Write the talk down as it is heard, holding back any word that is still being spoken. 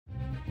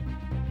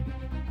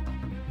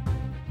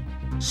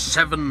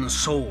7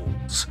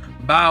 souls,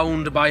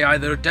 bound by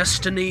either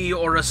destiny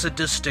or a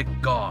sadistic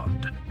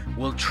god,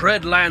 will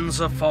tread lands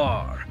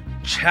afar,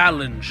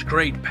 challenge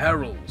great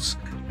perils,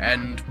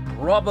 and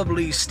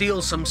probably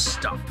steal some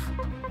stuff.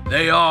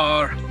 They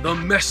are the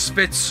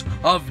Misfits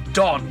of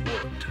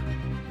Dawnwood.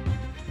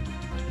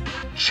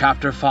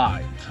 Chapter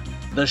 5.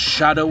 The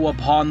Shadow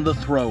Upon the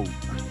Throne.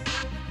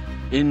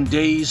 In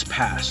days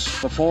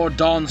past, before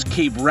Dawn's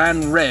Keep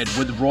ran red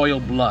with royal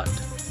blood,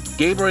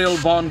 Gabriel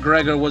Von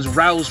Gregor was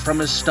roused from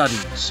his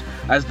studies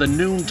as the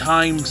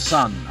noontime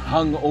sun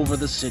hung over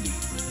the city.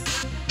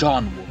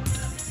 Dawnwood,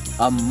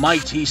 a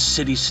mighty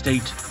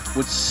city-state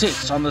which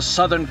sits on the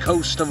southern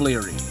coast of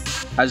Lyria,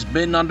 has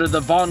been under the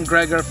Von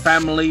Gregor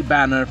family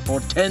banner for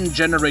 10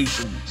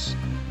 generations.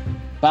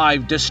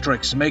 5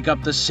 districts make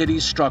up the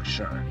city's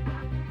structure.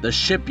 The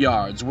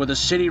shipyards where the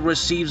city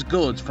receives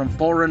goods from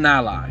foreign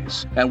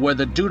allies, and where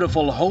the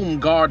dutiful Home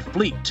Guard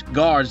fleet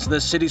guards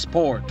the city's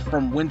port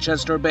from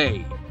Winchester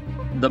Bay.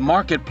 The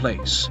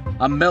marketplace,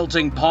 a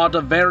melting pot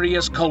of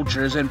various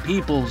cultures and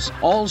peoples,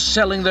 all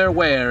selling their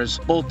wares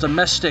both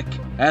domestic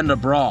and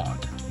abroad.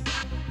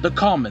 The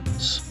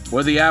commons,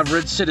 where the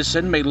average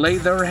citizen may lay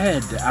their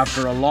head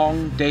after a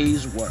long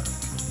day's work.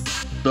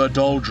 The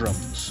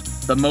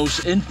doldrums, the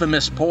most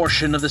infamous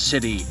portion of the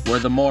city, where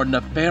the more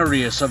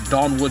nefarious of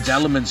Dawnwood's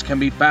elements can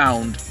be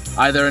found,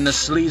 either in a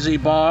sleazy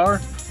bar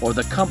or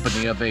the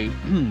company of a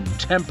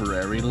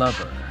temporary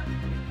lover.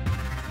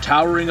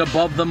 Towering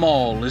above them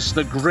all is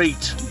the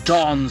great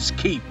Dawn's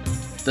Keep,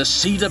 the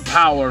seat of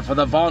power for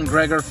the Von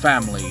Gregor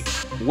family,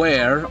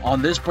 where,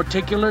 on this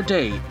particular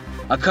day,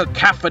 a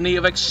cacophony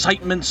of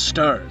excitement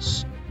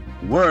stirs.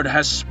 Word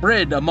has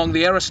spread among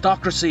the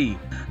aristocracy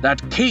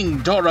that King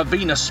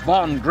Dorovinus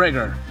Von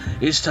Gregor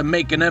is to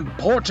make an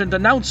important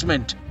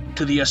announcement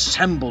to the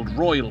assembled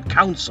royal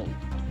council.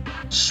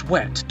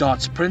 Sweat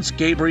dots Prince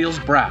Gabriel's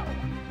brow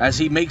as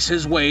he makes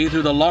his way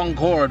through the long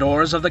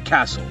corridors of the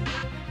castle.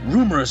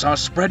 Rumors are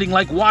spreading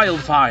like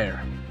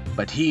wildfire,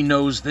 but he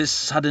knows this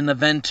sudden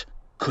event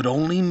could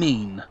only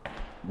mean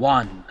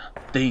one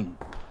thing.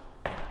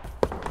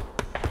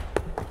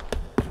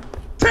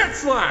 Tit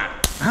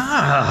slap!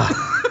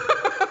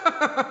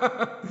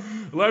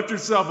 Left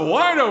yourself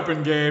wide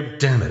open, Gabe.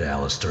 Damn it,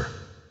 Alistar.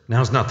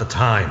 Now's not the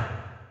time.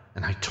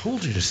 And I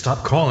told you to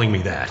stop calling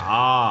me that.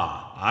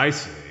 Ah, I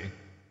see.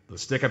 The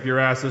stick up your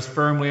ass is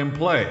firmly in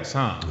place,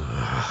 huh?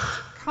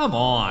 Ugh. Come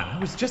on, I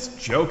was just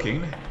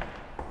joking.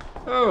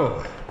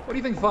 Oh, what do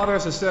you think Father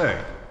has to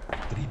say?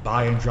 Did he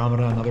buy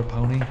Andromida another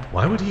pony?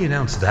 Why would he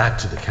announce that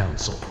to the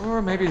council?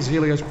 Or maybe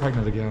Zelia's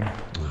pregnant again.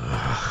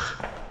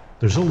 Ugh.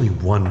 There's only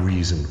one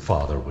reason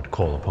Father would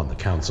call upon the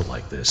council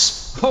like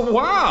this. Oh,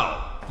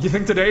 wow! You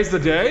think today's the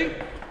day?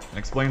 That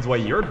explains why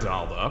you're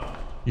dolled up.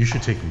 You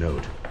should take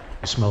note.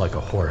 You smell like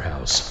a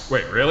whorehouse.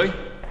 Wait, really?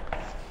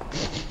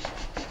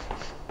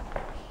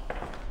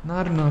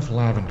 Not enough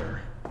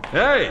lavender.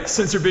 Hey,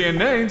 since you're being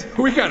named,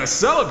 we gotta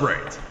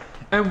celebrate!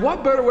 And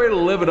what better way to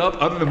live it up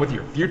other than with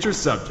your future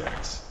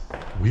subjects?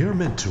 We are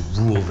meant to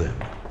rule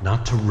them,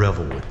 not to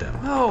revel with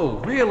them. No,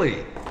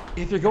 really.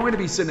 If you're going to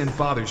be sitting in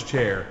Father's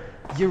chair,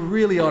 you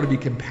really ought to be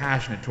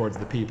compassionate towards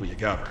the people you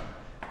govern.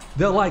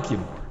 They'll like you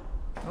more.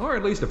 Or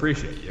at least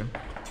appreciate you.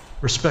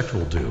 Respect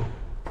will do.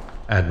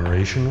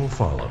 Admiration will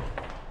follow.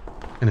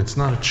 And it's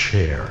not a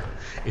chair.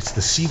 It's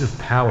the seat of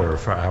power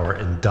for our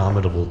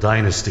indomitable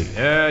dynasty.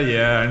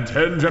 Yeah, and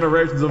 10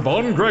 generations of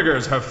Von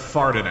Gregors have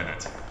farted in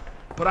it.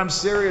 But I'm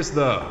serious,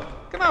 though.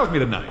 Come out with me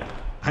tonight.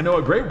 I know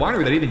a great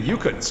winery that even you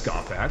couldn't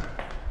scoff at.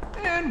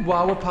 And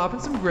while we're popping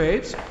some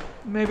grapes,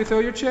 maybe throw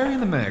your cherry in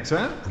the mix,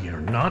 huh? We are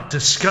not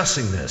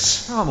discussing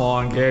this. Come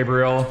on,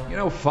 Gabriel. You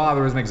know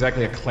Father isn't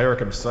exactly a cleric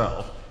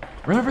himself.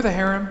 Remember the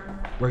harem,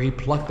 where he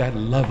plucked that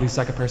lovely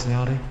second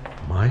personality?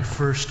 My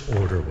first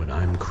order when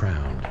I'm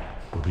crowned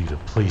will be to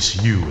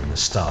place you in the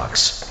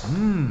stocks.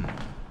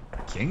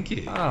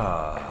 Kinky.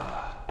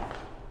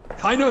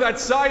 I know that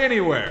sigh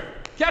anywhere.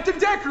 Captain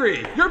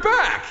Deckery, you're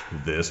back!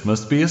 This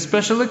must be a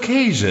special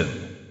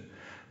occasion.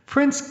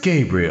 Prince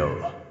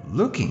Gabriel,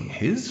 looking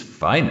his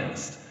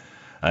finest.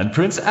 And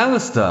Prince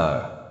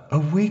Alistar,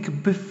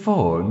 awake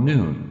before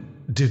noon.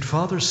 Did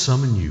Father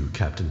summon you,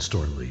 Captain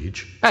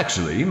Stormliege?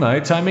 Actually,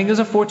 my timing is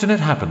a fortunate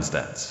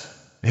happenstance.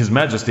 His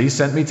Majesty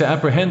sent me to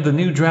apprehend the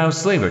new drow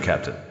slaver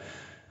captain.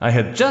 I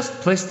had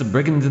just placed the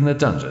brigand in the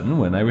dungeon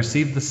when I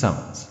received the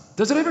summons.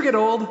 Does it ever get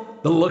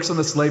old? The looks on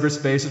the slavers'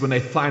 faces when they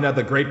find out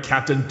the great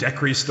Captain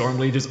Deckery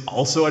Stormliege is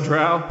also a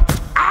drow?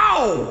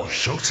 Ow!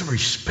 Show some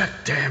respect,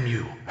 damn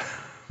you.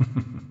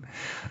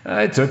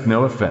 I took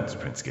no offense,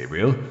 Prince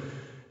Gabriel.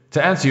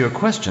 To answer your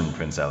question,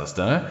 Prince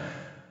Alistar,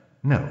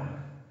 no,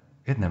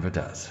 it never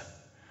does.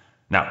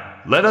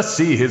 Now, let us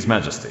see His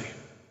Majesty.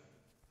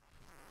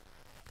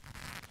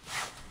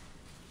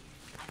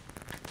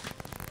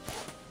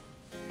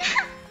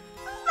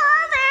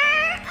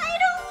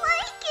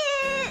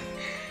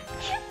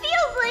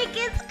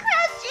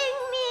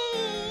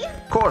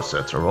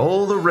 Corsets are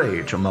all the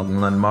rage among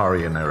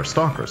Lenmarian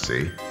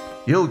aristocracy.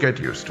 You'll get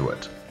used to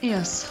it.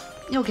 Yes,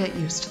 you'll get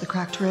used to the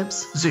cracked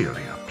ribs.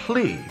 Zelia,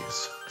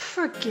 please.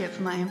 Forgive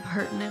my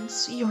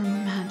impertinence, Your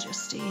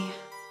Majesty.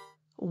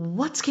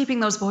 What's keeping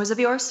those boys of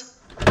yours?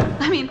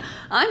 I mean,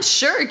 I'm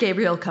sure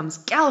Gabriel comes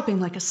galloping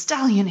like a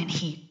stallion in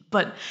heat,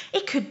 but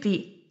it could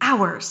be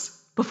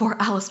hours before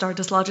Alistar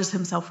dislodges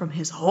himself from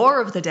his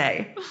whore of the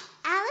day.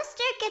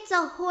 Alistar gets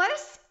a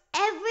horse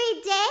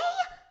every day?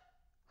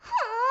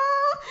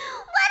 Oh,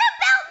 what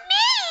about me?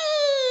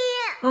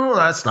 Oh,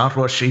 that's not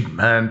what she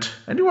meant.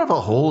 And you have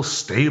a whole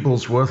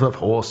stable's worth of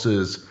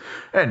horses.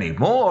 Any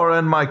more,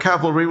 and my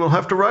cavalry will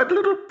have to ride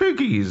little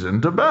piggies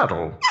into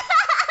battle.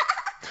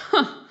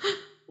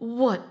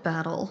 What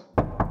battle?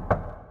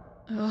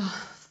 Ugh,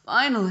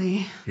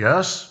 finally.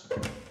 Yes?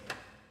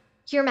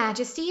 Your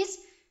Majesties,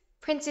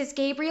 Princes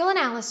Gabriel and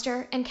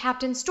Alistar and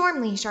Captain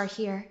Stormleash are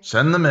here.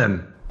 Send them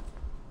in.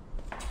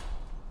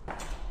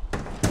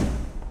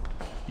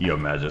 Your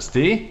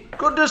Majesty?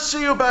 Good to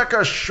see you back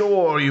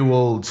ashore, you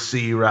old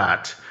sea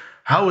rat.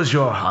 How was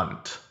your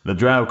hunt? The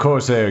drow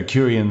corsair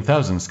Curian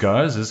Thousand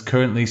Scars is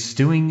currently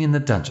stewing in the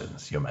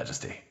dungeons, Your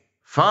Majesty.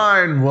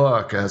 Fine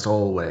work, as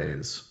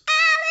always.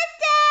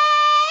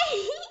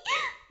 Alistar!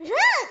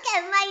 Look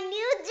at my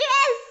new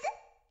dress.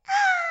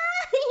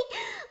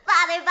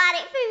 Father bought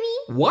it for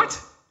me.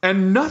 What?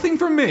 And nothing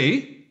for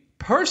me?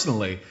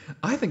 Personally,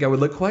 I think I would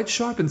look quite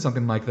sharp in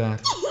something like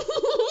that.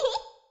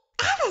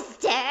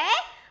 Alistar,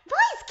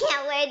 boys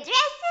can't wear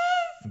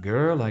dresses.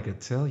 Girl, I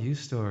could tell you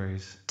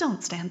stories.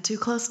 Don't stand too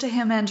close to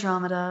him,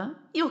 Andromida.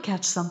 You'll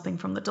catch something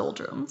from the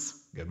doldrums.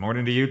 Good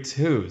morning to you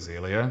too,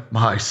 Zelia.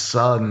 My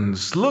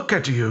sons, look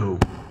at you.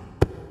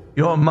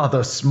 Your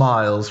mother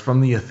smiles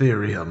from the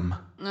Ethereum.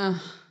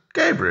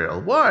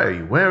 Gabriel, why are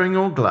you wearing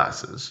your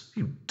glasses?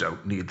 You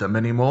don't need them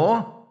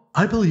anymore.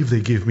 I believe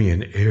they give me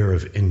an air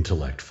of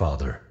intellect,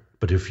 Father.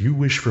 But if you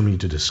wish for me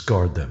to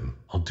discard them,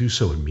 I'll do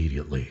so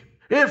immediately.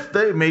 If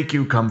they make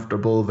you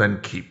comfortable,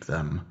 then keep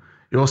them.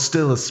 You're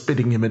still a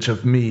spitting image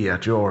of me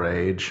at your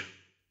age.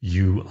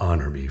 You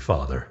honor me,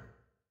 Father.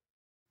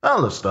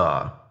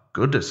 Alistar,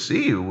 good to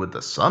see you with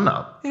the sun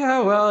up.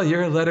 Yeah, well,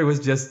 your letter was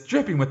just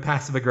dripping with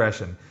passive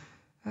aggression.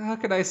 How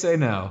could I say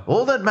no?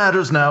 All that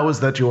matters now is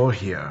that you're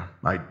here.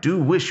 I do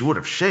wish you would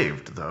have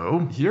shaved,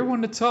 though. You're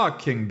one to talk,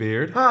 King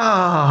Beard.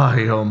 Ah,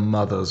 your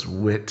mother's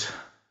wit.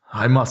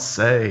 I must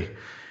say,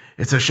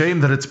 it's a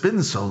shame that it's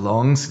been so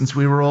long since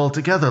we were all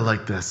together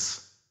like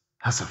this,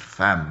 as a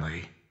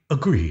family.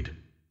 Agreed.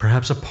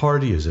 Perhaps a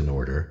party is in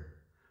order.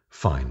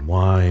 Fine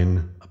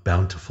wine, a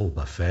bountiful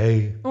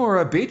buffet. Or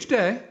a beach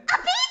day. A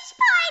beach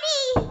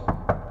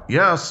party!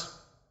 Yes.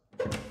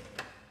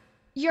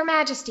 Your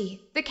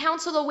Majesty, the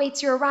Council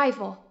awaits your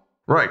arrival.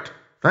 Right.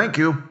 Thank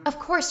you. Of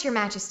course, Your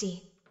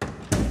Majesty.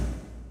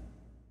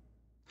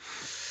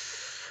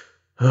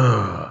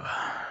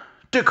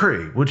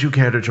 Decree, would you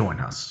care to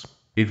join us?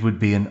 It would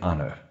be an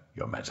honor,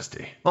 Your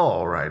Majesty.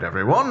 All right,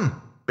 everyone.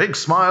 Big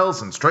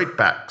smiles and straight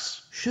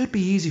backs. Should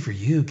be easy for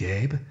you,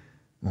 Gabe.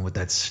 Well, with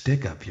that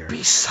stick up here.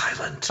 Be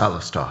silent.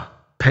 Alistar,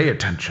 pay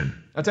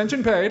attention.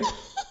 Attention paid.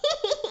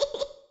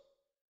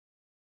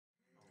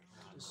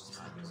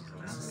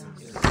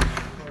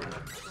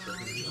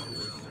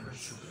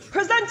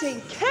 Presenting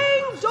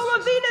King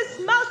Dorovinus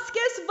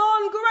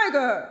Von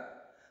Gregor,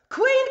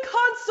 Queen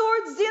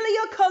Consort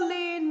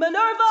JONNA-LYNN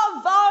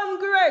Minerva Von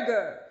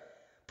Gregor,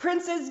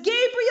 Princes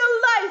Gabriel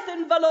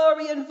and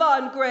Valorian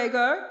Von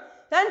Gregor,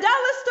 and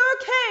Alistar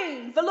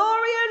Kane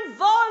Valorian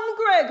Von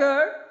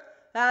Gregor,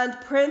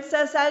 and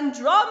Princess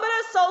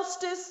Andromida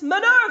Solstice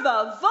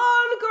Minerva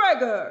Von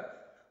Gregor,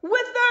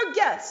 with their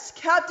guest,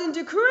 Captain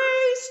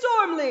Decree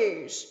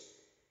Stormleash.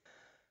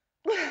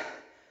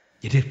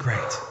 You did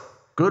great.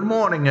 Good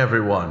morning,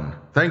 everyone.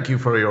 Thank you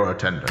for your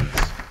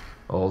attendance.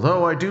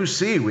 Although I do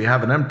see we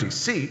have an empty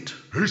seat.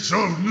 It's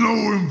of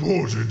no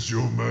importance,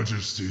 Your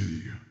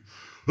Majesty.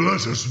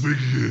 Let us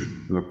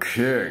begin. The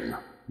king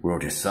will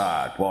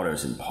decide what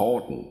is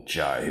important,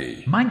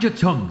 Jahi. Mind your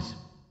tongues.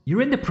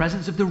 You're in the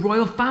presence of the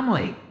royal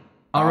family.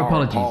 Our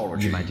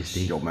apologies, Your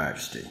Majesty. Your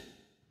Majesty.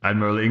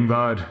 Admiral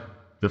Ingvard,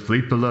 the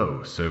fleet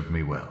below served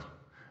me well.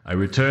 I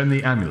return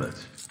the amulet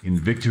in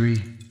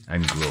victory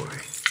and glory.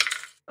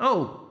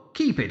 Oh,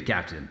 keep it,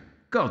 Captain.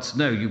 Gods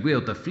know you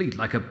wield the fleet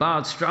like a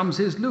bard strums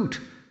his lute.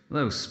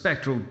 Those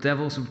spectral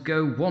devils would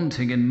go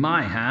wanting in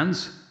my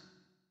hands.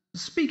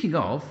 Speaking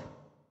of,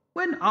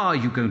 when are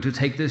you going to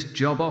take this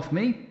job off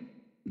me?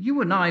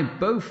 You and I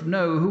both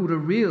know who the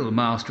real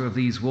master of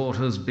these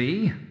waters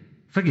be.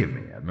 Forgive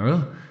me,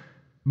 Admiral,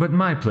 but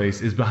my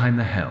place is behind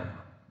the helm,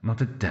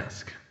 not at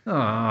desk.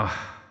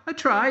 Ah, I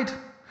tried.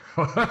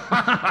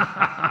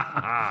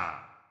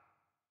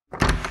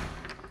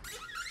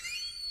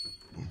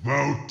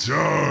 About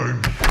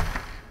time.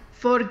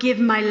 Forgive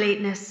my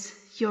lateness,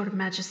 Your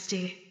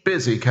Majesty.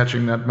 Busy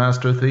catching that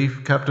master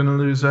thief, Captain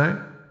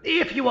Iluze?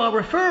 If you are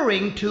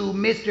referring to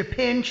Mr.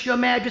 Pinch, Your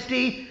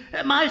Majesty,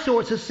 my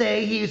sources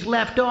say he's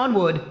left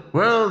Dawnwood.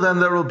 Well, then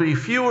there will be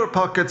fewer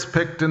pockets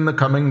picked in the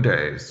coming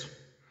days.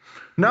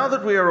 Now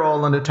that we are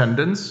all in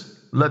attendance,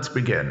 let's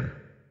begin.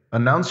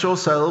 Announce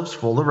yourselves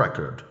for the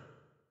record.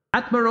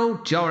 Admiral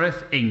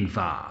Jorith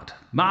Ingvard,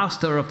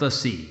 Master of the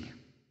Sea.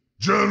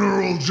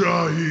 General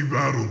Jahi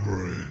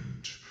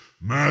Battlebrand,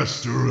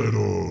 Master at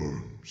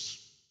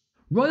Arms.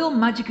 Royal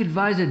Magic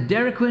Advisor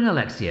Derriquin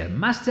Alexia,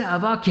 Master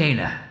of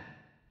Arcana.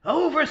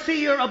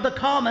 Overseer of the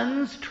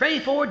Commons,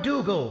 Trefor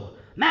Dougal,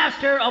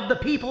 Master of the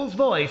People's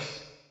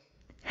Voice.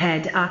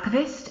 Head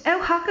Archivist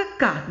Oaxaca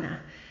Gardner,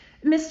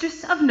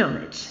 Mistress of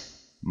Knowledge.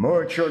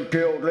 Merchant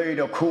Guild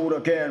Leader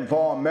Kulygin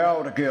von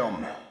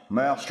Maldeghem,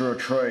 Master of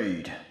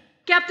Trade.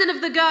 Captain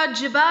of the Guard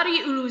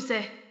Jabari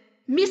Iluze,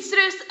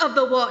 Mistress of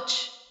the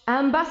Watch.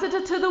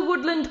 Ambassador to the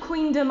Woodland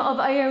Queendom of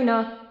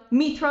Iona,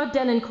 Mithra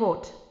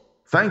Denoncourt.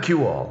 Thank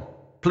you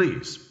all.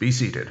 Please be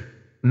seated.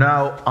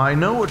 Now, I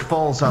know it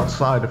falls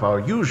outside of our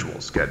usual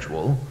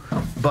schedule,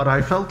 but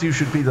I felt you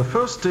should be the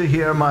first to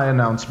hear my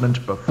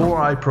announcement before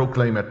I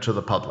proclaim it to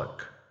the public.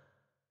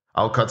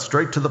 I'll cut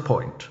straight to the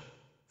point.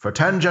 For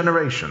 10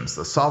 generations,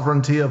 the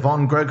sovereignty of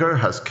Von Gregor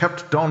has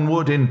kept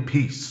Dawnwood in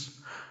peace.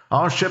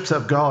 Our ships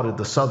have guarded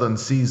the southern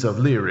seas of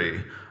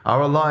Lyri.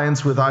 Our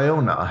alliance with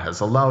Iona has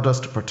allowed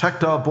us to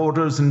protect our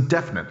borders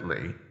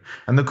indefinitely,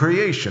 and the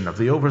creation of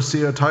the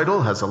Overseer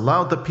title has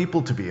allowed the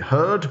people to be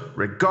heard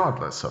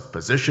regardless of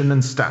position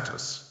and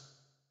status.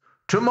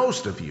 To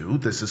most of you,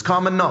 this is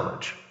common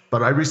knowledge,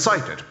 but I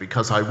recite it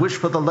because I wish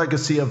for the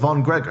legacy of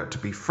Von Gregor to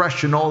be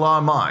fresh in all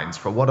our minds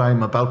for what I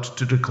am about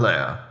to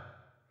declare.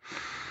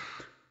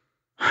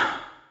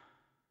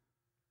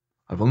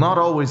 I will not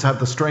always have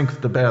the strength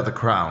to bear the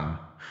crown,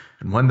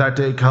 and when that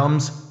day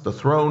comes, the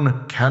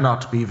throne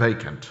cannot be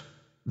vacant.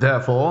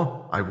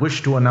 Therefore, I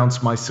wish to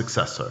announce my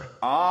successor.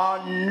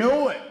 I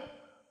knew it!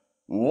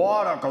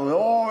 What a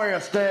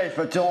glorious day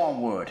for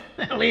Dawnwood.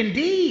 Well,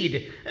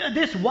 indeed.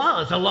 This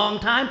was a long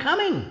time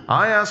coming.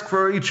 I ask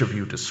for each of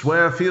you to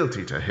swear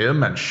fealty to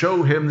him and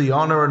show him the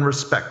honor and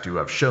respect you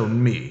have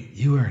shown me.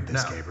 You earned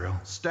this, now, Gabriel.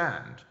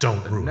 Stand.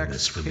 Don't the ruin next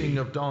this for king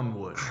me. of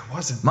Dawnwood. I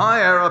wasn't. My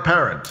heir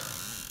apparent,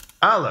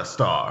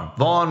 Alistar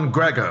Von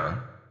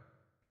Gregor.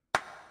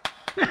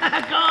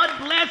 God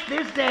bless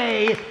this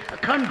day.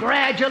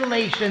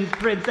 Congratulations,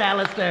 Prince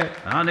Alistar.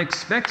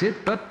 Unexpected,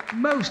 but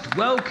most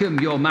welcome,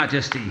 Your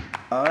Majesty.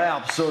 An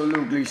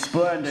absolutely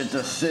splendid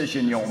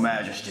decision, Your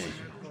Majesty.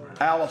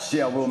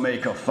 Alistar will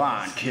make a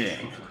fine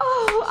king.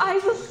 Oh, I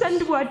will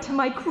send word to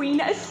my queen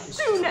as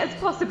soon as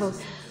possible.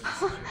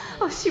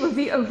 Oh, she will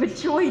be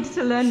overjoyed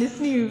to learn this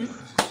news.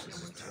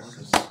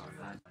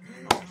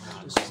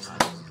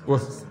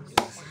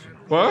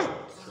 What?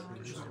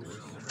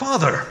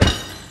 Father,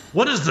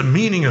 what is the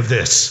meaning of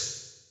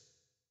this?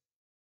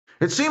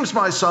 It seems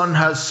my son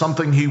has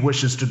something he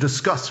wishes to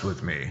discuss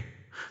with me.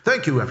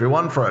 Thank you,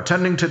 everyone, for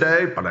attending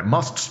today, but I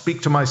must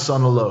speak to my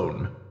son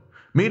alone.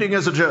 Meeting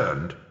is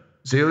adjourned.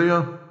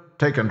 Zelia,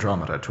 take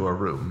Andromida to her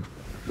room.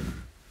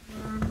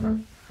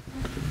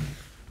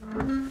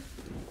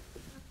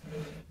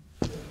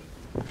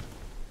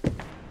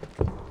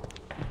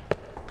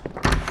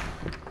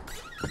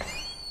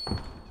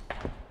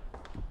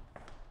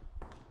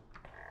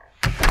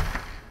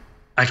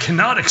 I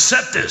cannot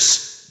accept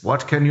this.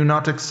 What can you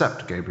not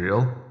accept,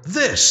 Gabriel?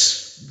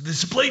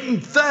 This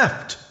blatant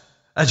theft.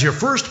 As your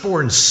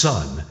firstborn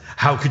son,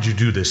 how could you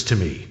do this to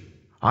me?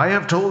 I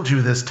have told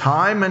you this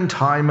time and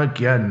time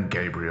again,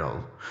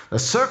 Gabriel. The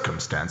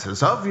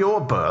circumstances of your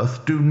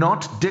birth do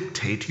not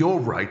dictate your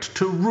right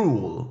to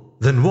rule.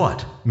 Then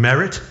what?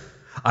 Merit?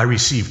 I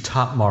received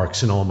top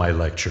marks in all my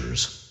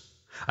lectures.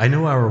 I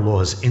know our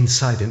laws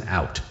inside and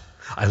out.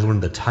 I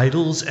learned the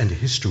titles and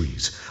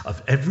histories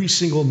of every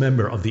single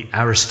member of the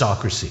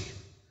aristocracy.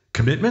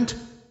 Commitment?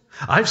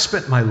 I've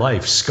spent my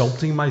life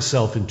sculpting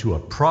myself into a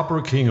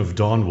proper king of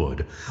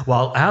Dawnwood,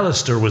 while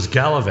Alistar was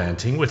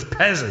gallivanting with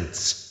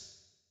peasants.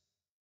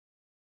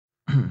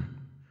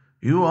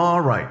 You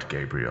are right,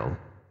 Gabriel.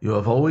 You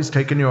have always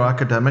taken your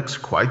academics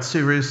quite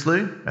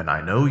seriously, and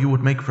I know you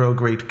would make for a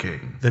great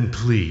king. Then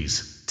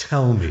please,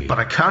 tell me. But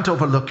I can't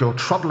overlook your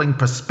troubling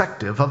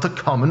perspective of the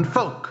common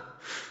folk.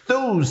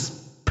 Those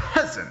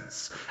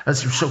peasants,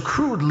 as you so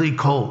crudely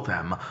call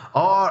them,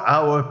 are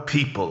our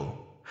people.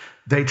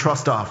 They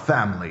trust our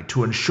family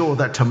to ensure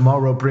that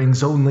tomorrow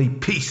brings only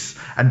peace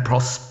and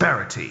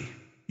prosperity.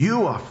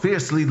 You are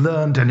fiercely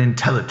learned and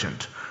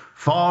intelligent,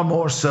 far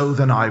more so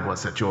than I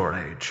was at your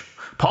age.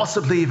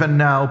 Possibly even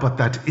now, but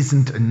that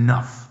isn't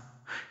enough.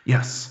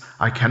 Yes,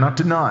 I cannot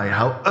deny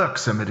how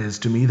irksome it is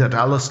to me that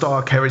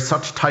Alistar carries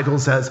such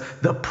titles as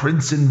the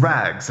Prince in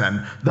Rags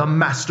and the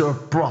Master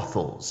of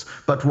Brothels,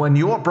 but when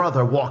your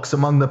brother walks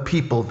among the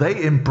people,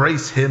 they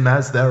embrace him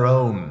as their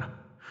own.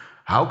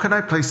 How can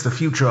I place the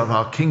future of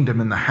our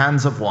kingdom in the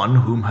hands of one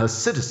whom her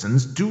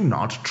citizens do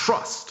not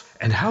trust?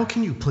 And how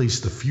can you place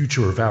the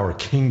future of our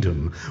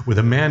kingdom with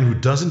a man who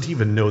doesn't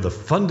even know the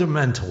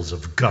fundamentals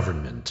of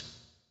government?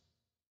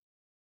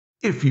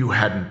 If you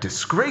hadn't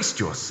disgraced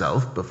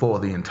yourself before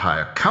the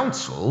entire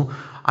council,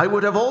 I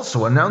would have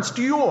also announced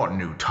your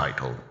new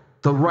title,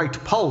 the Right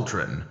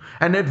Pauldron,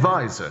 an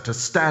advisor to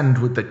stand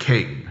with the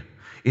king.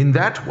 In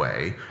that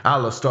way,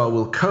 Alistar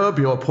will curb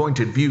your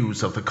pointed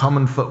views of the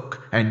common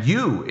folk, and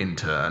you, in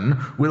turn,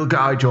 will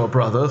guide your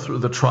brother through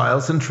the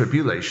trials and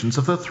tribulations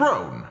of the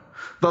throne.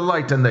 The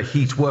light and the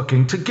heat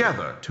working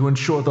together to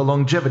ensure the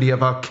longevity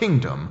of our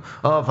kingdom,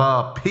 of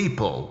our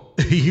people.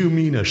 You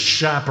mean a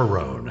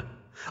chaperone?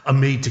 A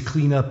maid to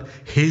clean up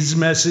his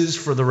messes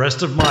for the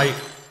rest of my...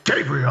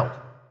 Gabriel!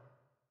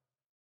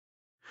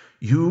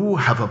 You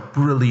have a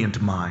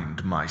brilliant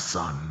mind, my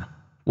son.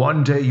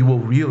 One day you will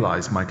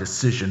realize my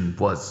decision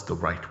was the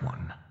right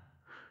one.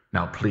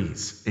 Now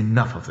please,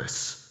 enough of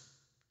this.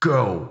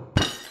 Go!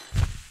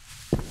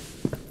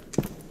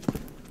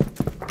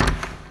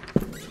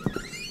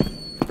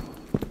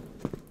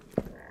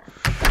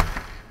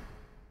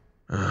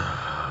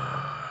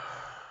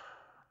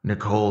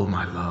 Nicole,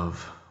 my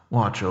love,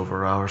 watch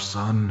over our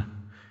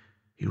son.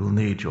 He will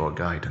need your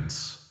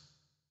guidance.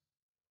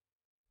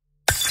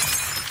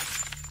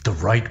 The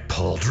right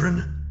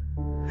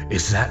pauldron?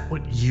 Is that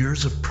what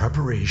years of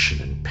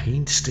preparation and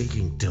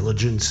painstaking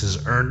diligence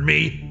has earned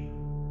me?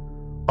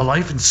 A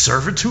life in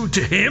servitude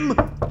to him?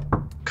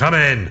 Come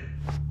in.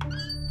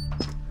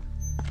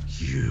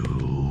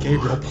 You...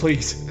 Gabriel,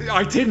 please.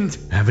 I didn't.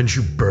 Haven't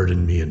you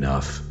burdened me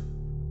enough?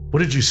 What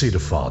did you say to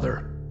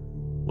Father?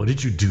 What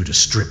did you do to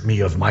strip me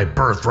of my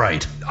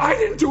birthright? I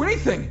didn't do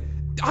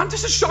anything. I'm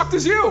just as shocked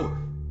as you.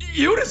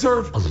 You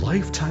deserve... A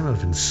lifetime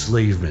of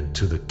enslavement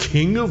to the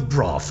king of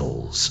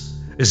brothels.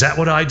 Is that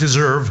what I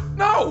deserve?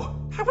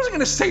 No! I wasn't going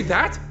to say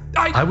that.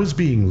 I was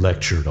being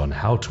lectured on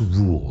how to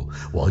rule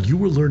while you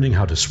were learning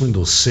how to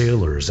swindle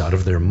sailors out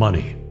of their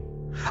money.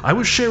 I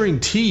was sharing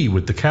tea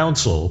with the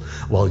council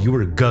while you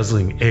were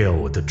guzzling ale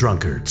with the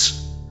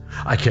drunkards.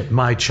 I kept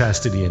my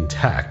chastity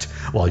intact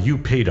while you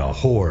paid a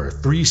whore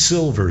 3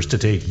 silvers to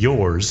take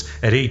yours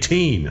at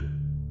 18.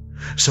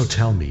 So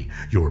tell me,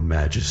 your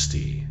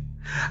majesty,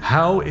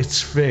 how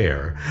it's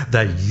fair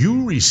that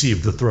you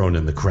receive the throne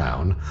and the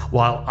crown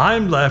while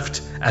I'm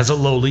left as a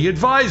lowly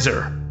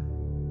advisor.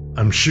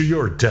 I'm sure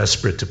you're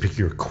desperate to pick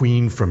your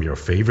queen from your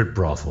favorite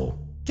brothel.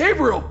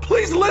 Gabriel,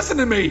 please listen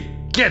to me!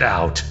 Get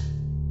out!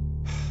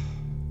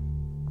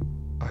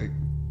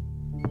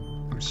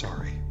 I'm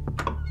sorry.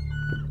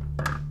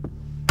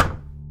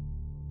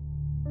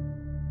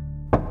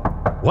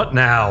 What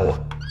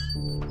now?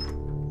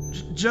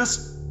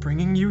 Just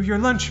bringing you your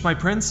lunch, my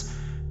prince.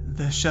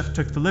 The chef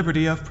took the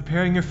liberty of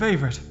preparing your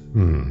favorite.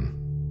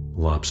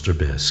 Lobster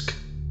bisque.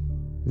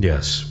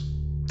 Yes,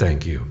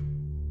 thank you.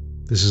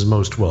 This is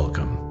most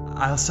welcome.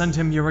 I'll send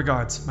him your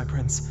regards, my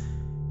prince.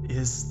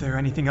 Is there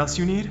anything else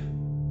you need?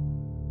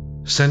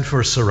 Send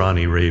for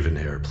Sarani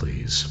Ravenhair,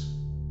 please.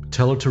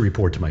 Tell her to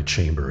report to my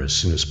chamber as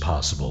soon as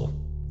possible.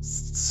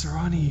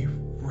 Sarani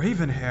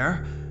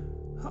Ravenhair?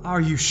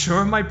 Are you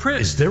sure, my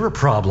prince? Is there a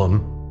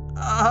problem?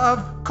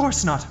 Of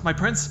course not, my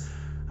prince.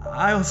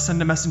 I'll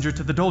send a messenger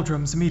to the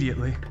doldrums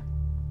immediately.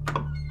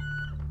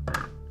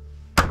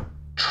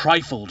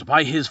 Trifled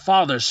by his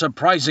father's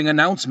surprising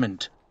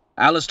announcement,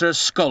 Alistar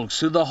skulks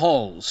through the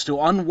halls to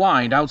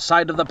unwind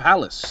outside of the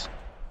palace.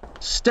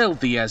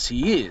 Stealthy as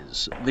he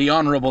is, the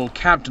honorable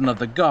captain of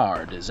the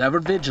guard is ever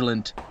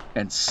vigilant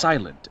and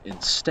silent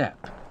in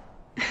step.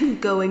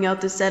 Going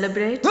out to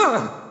celebrate?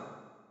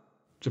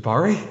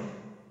 Jabari?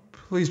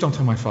 Please don't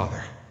tell my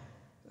father.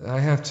 I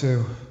have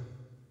to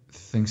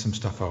think some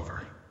stuff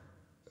over.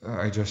 Go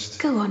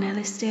on,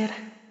 Alistar.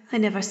 I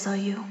never saw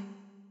you.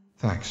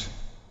 Thanks.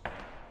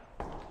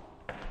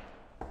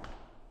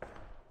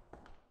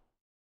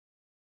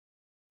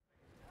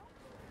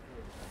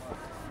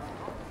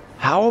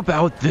 How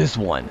about this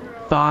one?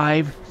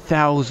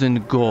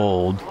 5,000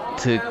 gold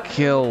to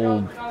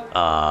kill,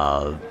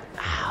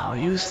 how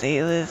you say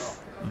this?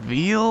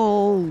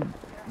 Velok?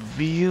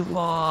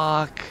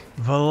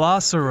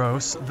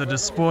 Velociros, the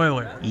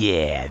despoiler.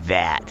 Yeah,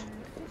 that.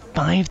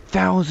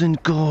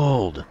 5,000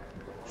 gold.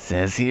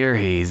 Says here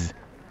he's...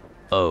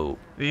 Oh.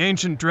 The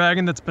ancient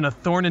dragon that's been a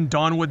thorn in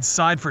Dawnwood's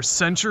side for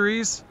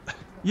centuries?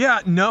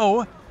 Yeah,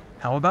 no.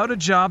 How about a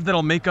job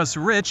that'll make us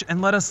rich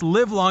and let us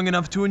live long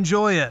enough to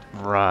enjoy it?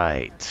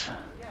 Right.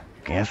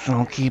 Guess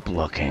I'll keep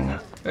looking.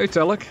 Hey,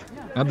 Telik.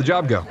 How'd the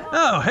job go?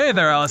 Oh, hey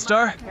there,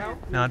 Alistar.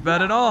 Not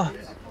bad at all.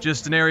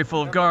 Just an area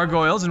full of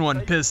gargoyles and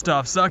one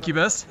pissed-off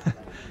succubus.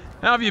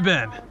 How have you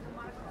been?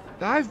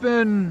 Today's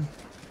been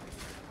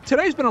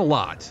a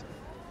lot.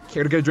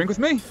 Care to get a drink with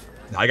me?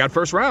 I got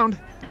first round.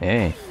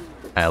 Hey,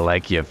 I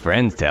like your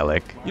friends,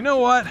 Telik. You know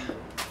what?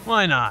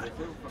 Why not?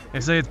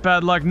 They say it's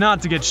bad luck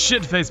not to get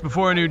shit-faced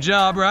before a new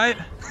job, right?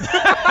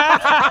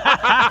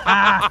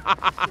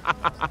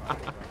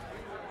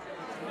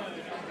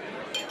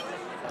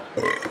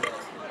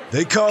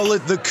 They call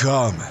it the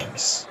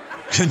Commons.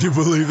 Can you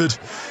believe it?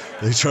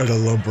 They try to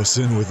lump us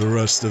in with the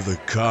rest of the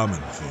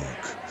common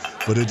folk.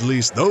 But at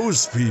least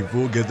those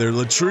people get their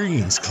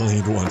latrines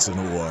cleaned once in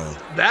a while.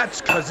 That's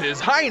 'cause His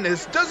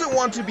Highness doesn't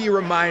want to be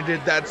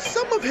reminded that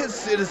some of his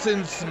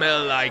citizens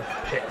smell like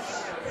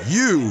piss.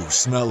 You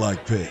smell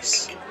like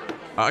piss.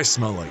 I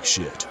smell like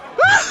shit.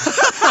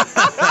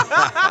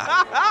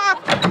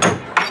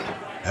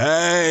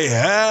 Hey,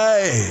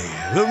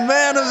 the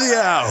man of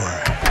the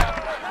hour.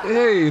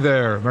 Hey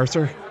there,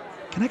 Mercer.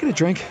 Can I get a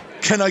drink?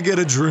 Can I get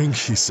a drink,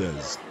 he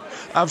says.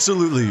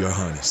 Absolutely, Your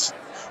Highness.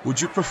 Would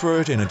you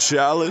prefer it in a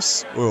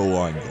chalice or a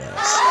wine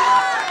glass?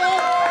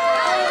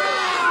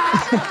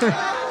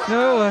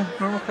 No,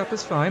 normal cup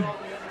is fine.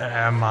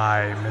 Am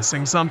I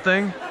missing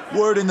something?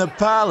 Word in the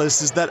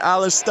palace is that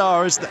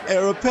Alistar is the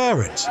heir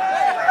apparent.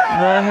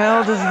 The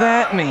hell does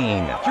that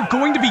mean? You're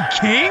going to be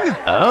king?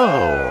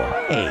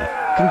 Oh, hey,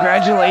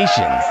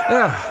 congratulations.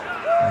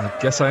 I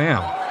guess I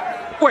am.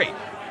 Wait,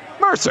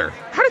 Mercer,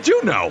 how did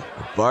you know?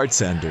 The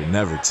bartender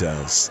never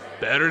tells.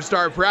 Better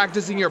start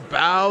practicing your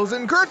bows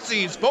and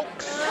curtsies,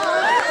 folks.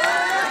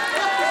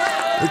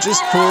 We're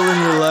just pulling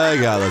your leg,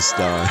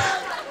 Alistar.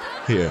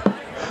 Here,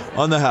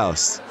 on the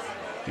house.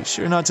 Be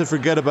sure not to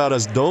forget about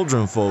us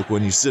doldrum folk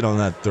when you sit on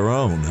that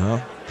throne, huh?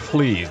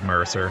 Please,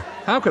 Mercer.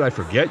 How could I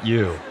forget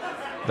you?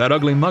 That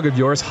ugly mug of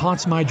yours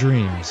haunts my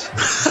dreams.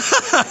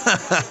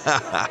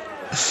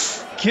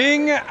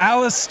 King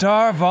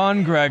Alistar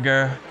Von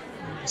Gregor.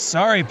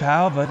 Sorry,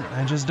 pal, but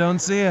I just don't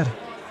see it.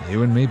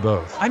 You and me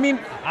both. I mean,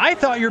 I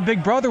thought your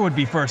big brother would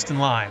be first in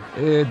line.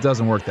 It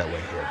doesn't work that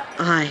way here.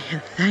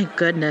 Thank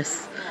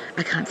goodness.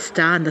 I can't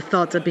stand the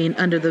thought of being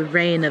under the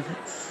reign of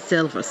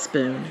Silver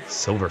Spoon.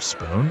 Silver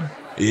Spoon?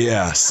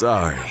 Yeah,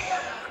 sorry.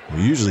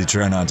 We usually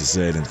try not to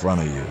say it in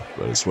front of you,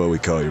 but it's what we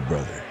call your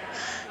brother.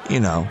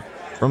 You know,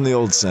 from the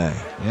old saying.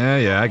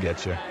 Yeah, I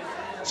get you.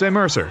 Say,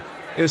 Mercer,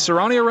 is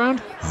Serrani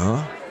around?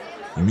 Huh?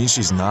 You mean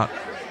she's not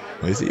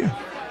with you?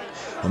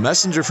 A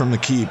messenger from the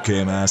keep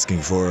came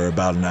asking for her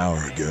about an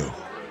hour ago.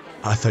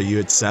 I thought you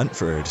had sent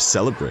for her to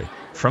celebrate.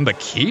 From the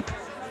keep?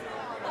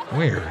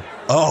 Weird.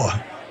 Oh,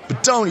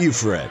 but don't you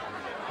fret.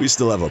 We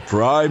still have a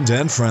primed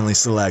and friendly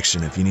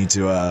selection if you need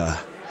to,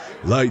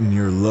 lighten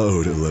your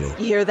load a little.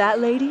 You hear that,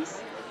 ladies?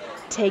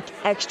 Take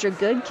extra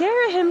good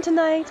care of him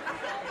tonight.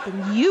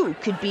 Then you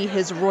could be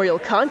his royal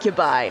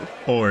concubine.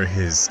 Or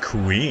his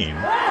queen.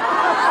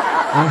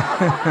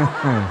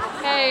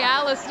 Hey,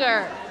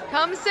 Alistair,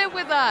 come sit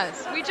with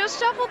us. We just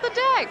shuffled the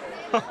deck.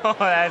 Oh,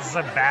 that's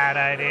a bad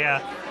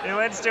idea. If he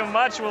wins too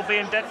much, we'll be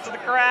in debt to the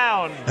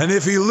crown. And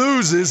if he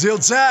loses, he'll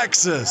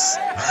tax us.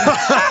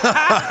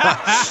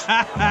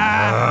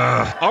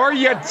 Are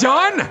you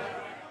done?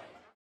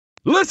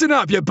 Listen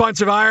up, you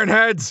bunch of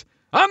ironheads.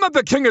 I'm not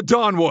the king of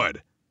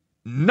Dawnwood.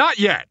 Not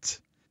yet.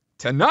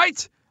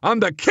 Tonight, I'm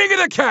the king of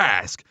the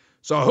cask.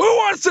 So who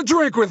wants to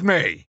drink with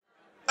me?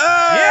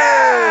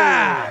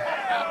 Yeah!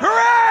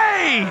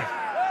 Hooray!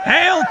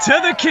 Hail to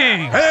the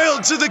king!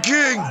 Hail to the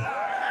king!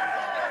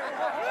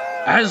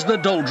 As the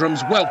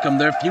doldrums welcome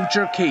their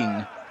future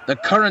king, the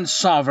current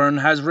sovereign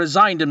has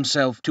resigned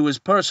himself to his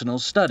personal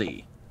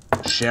study,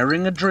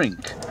 sharing a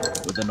drink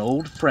with an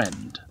old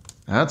friend.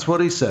 That's what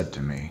he said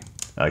to me.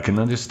 I can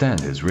understand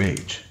his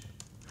rage.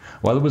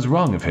 While it was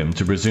wrong of him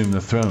to presume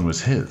the throne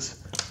was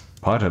his,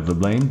 part of the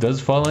blame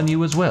does fall on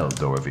you as well,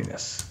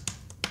 Dorovinus.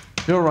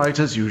 You're right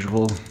as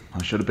usual.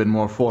 I should have been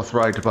more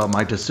forthright about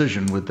my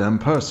decision with them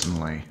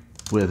personally,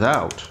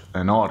 without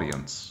an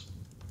audience.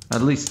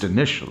 At least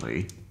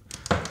initially.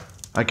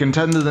 I can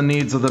tend to the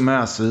needs of the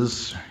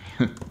masses,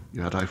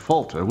 yet I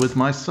falter with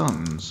my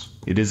sons.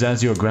 It is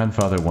as your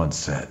grandfather once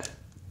said,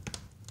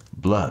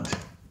 blood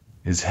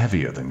is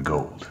heavier than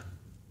gold.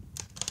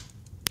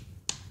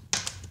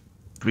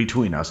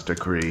 Between us,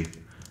 JACQUEE,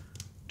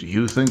 do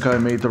you think I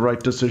made the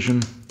right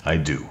decision? I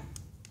do.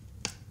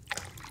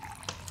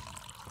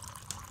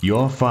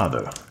 Your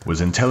father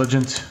was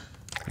intelligent,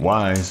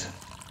 wise,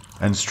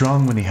 and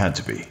strong when he had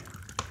to be,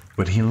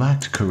 but he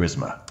lacked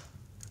charisma.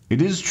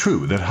 It is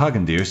true that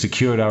Hagendir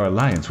secured our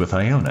alliance with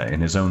Iona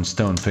in his own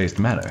stone-faced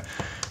manner,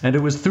 and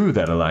it was through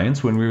that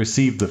alliance when we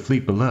received the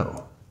fleet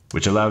below,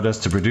 which allowed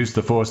us to produce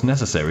the force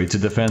necessary to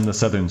defend the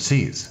southern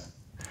seas.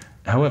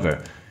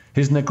 However,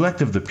 his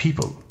neglect of the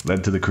people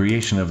led to the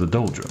creation of the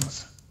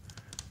doldrums.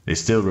 They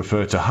still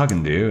refer to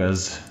Hagendir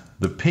as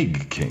the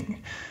Pig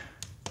King.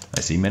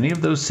 I see many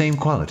of those same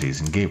qualities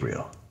in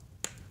Gabriel.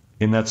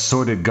 In that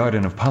sordid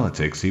garden of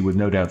politics he would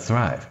no doubt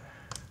thrive,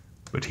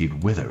 but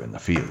he'd wither in the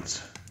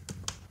fields.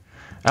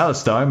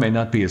 Alistar may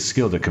not be as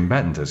skilled a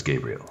combatant as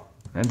Gabriel,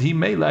 and he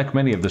may lack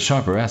many of the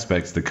sharper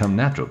aspects that come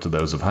natural to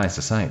those of high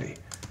society.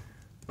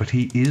 But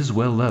he is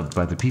well loved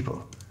by the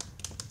people,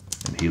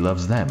 and he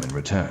loves them in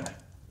return.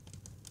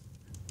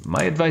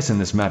 My advice in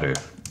this matter,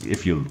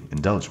 if you'll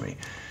indulge me,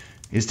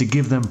 is to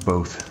give them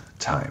both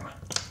time.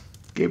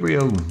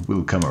 Gabriel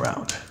will come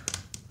around,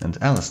 and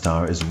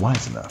Alistar is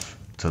wise enough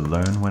to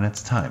learn when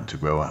it's time to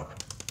grow up.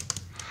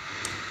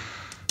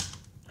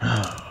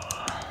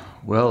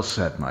 Well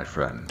said, my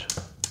friend.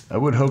 I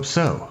would hope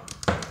so.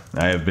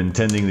 I have been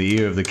tending the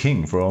ear of the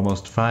king for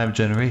almost 5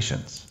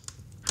 generations.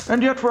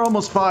 And yet for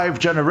almost 5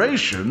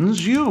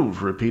 generations,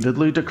 you've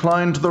repeatedly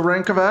declined the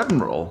rank of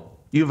admiral.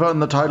 You've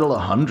earned the title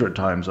 100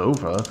 times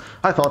over.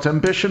 I thought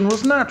ambition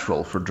was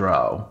natural for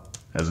drow.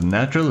 As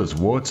natural as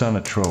warts on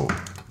a troll.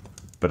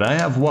 But I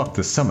have walked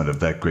the summit of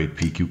that great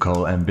peak you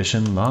call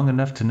ambition long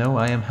enough to know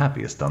I am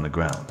happiest on the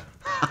ground.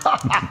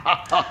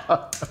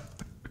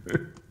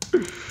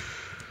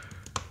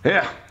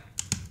 Here,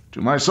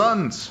 to my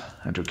sons,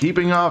 and to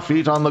keeping our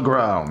feet on the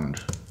ground.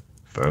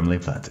 Firmly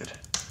planted.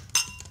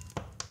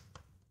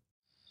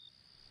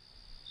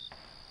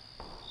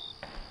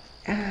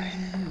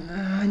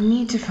 I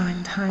need to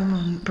find time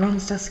on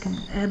Bronze Dusk and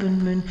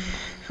Ebon Moon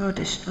for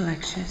additional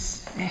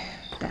lectures.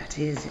 That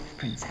is, if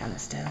Prince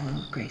Alistar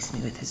will grace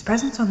me with his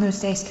presence on those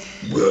days.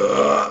 Woo!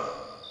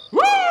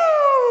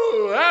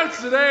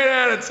 That's an 8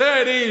 out of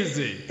 10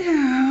 easy.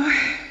 Oh,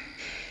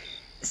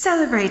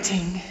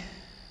 celebrating,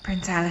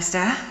 Prince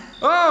Alistar.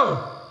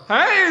 Oh,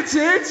 hey,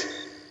 Teach!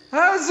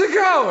 How's it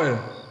going?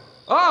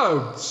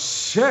 Oh,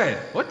 shit.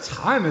 What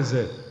time is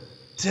it?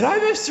 Did I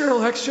miss your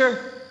lecture?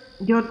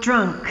 You're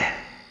drunk.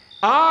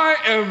 I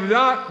am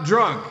not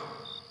drunk.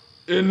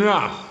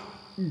 Enough.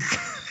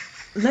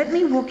 Let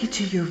me walk you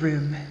to your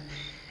room.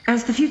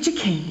 As the future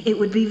king, it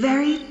would be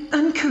very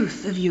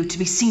uncouth of you to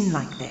be seen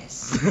like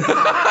this.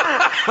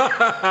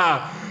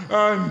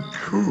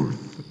 Uncouth.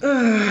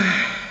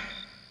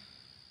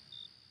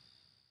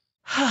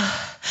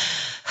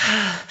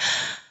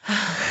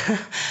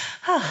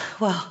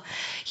 Well,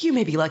 you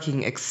may be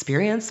lacking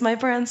experience, my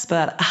prince,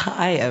 but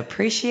I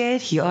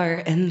appreciate your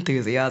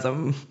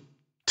enthusiasm.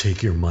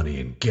 Take your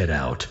money and get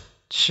out.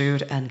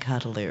 Shoot and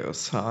cut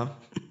loose, huh?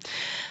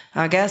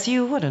 I guess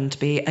you wouldn't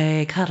be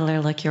a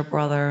cuddler like your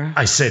brother.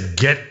 I said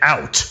get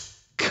out!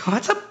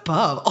 God's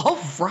above. All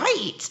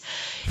right.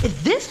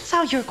 If this is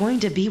how you're going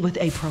to be with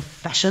a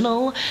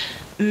professional,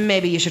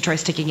 maybe you should try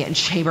sticking it in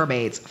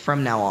chambermaids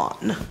from now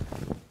on.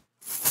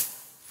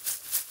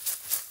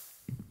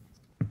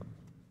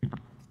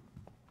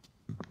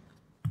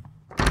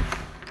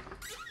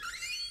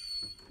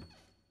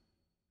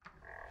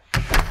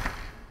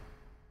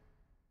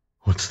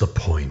 What's the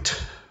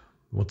point?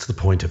 What's the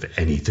point of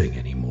anything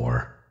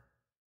anymore?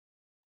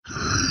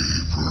 Gabriel.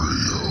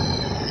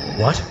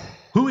 What?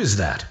 Who is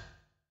that?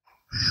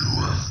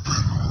 You have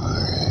been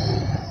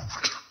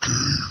robbed,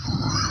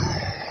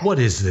 Gabriel. What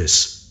is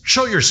this?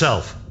 Show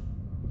yourself!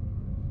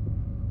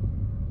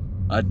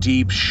 A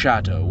deep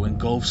shadow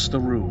engulfs the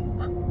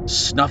room,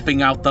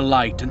 snuffing out the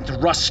light and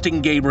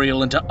thrusting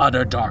Gabriel into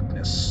utter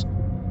darkness.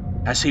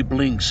 As he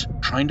blinks,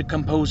 trying to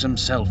compose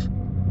himself,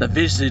 the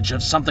visage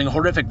of something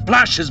horrific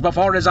flashes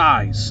before his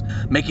eyes,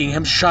 making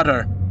him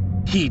shudder.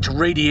 Heat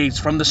radiates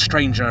from the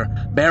stranger,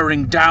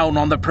 bearing down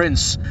on the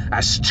prince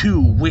as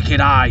two wicked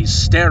eyes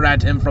stare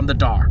at him from the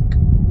dark.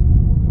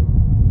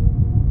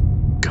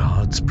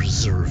 Gods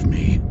preserve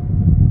me.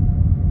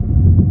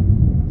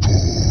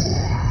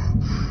 Poor,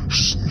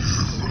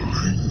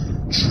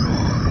 sniveling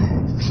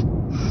child.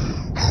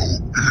 How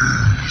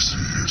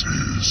easy it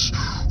is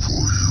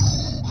for you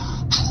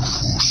to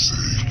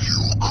forsake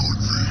your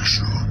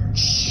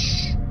convictions.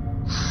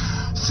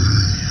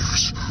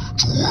 Thieves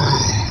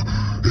dwell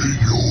in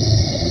your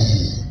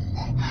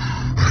home,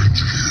 and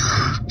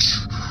yet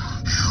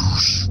you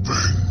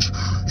spend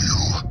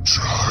your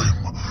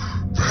time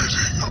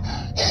bedding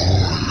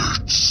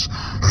harlots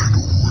and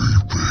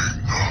weeping.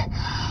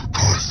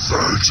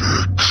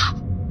 Pathetic.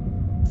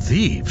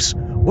 Thieves?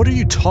 What are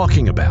you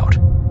talking about?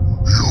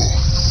 Your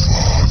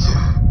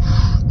father,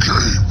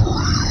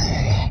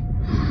 Gabriel,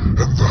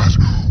 and that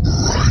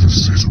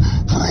rancid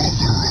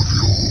brother of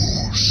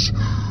yours.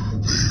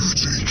 They've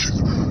taken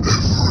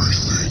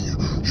everything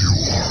you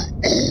are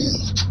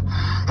owed.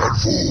 And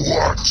for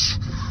what?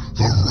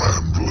 The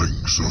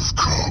ramblings of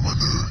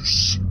commoners.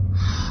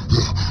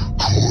 The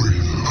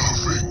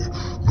coin-loving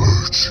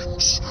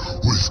merchants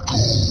with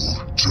gold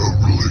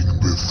tumbling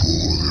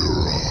before their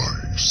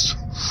eyes.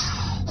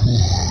 Who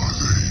are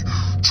they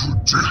to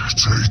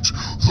dictate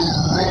the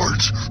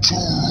right to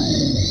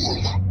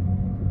rule?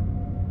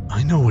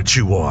 I know what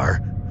you are.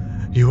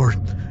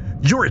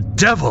 You're a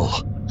devil.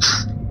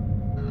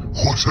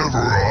 Whatever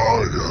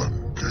I am,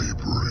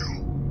 Gabriel.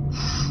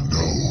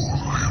 No,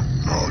 I am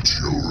not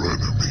your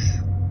enemy.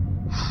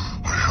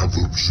 I have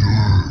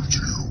observed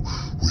you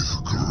with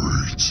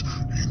great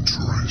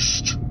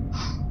interest.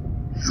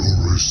 Your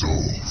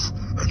resolve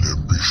and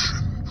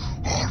ambition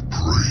are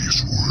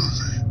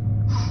praiseworthy,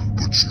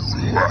 but you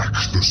lack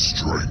the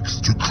strength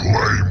to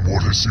claim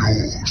what is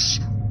yours.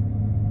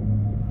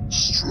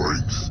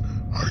 Strength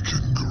I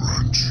can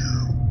grant you.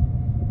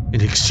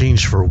 In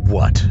exchange for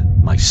what?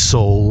 My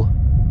soul?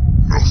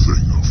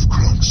 Nothing of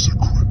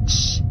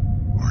consequence.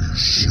 I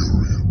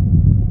assure you.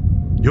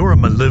 You're a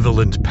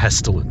malevolent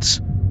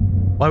pestilence.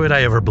 Why would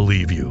I ever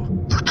believe you?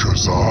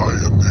 Because I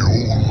am the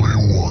only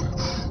one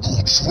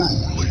who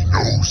truly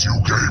knows you,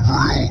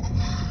 Gabriel.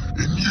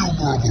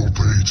 Innumerable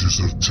pages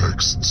of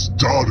texts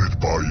dotted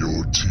by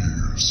your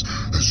tears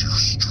as you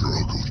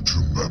struggled to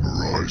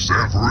memorize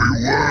every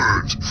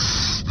word.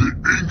 The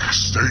ink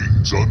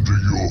stains under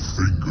your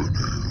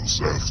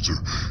fingernails after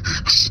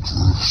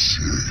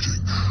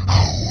excruciating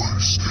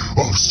hours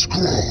of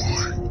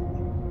scrawling.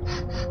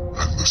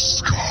 And the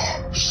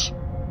scars.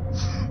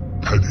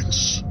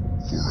 Penance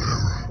for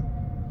error.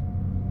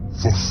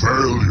 For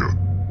failure.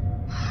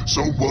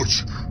 So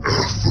much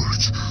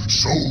effort,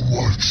 so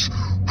much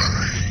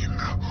pain,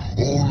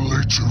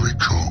 only to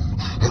become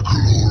a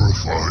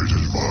glorified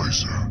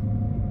advisor.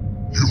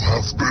 You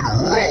have been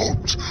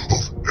robbed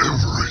of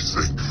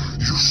everything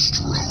you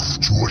strove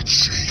to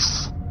achieve.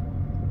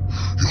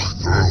 Your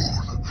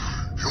throne,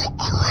 your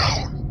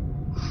crown,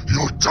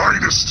 your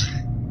dynasty,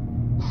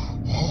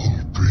 all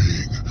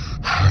being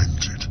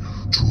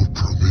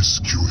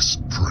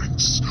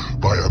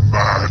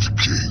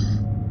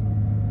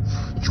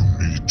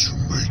need to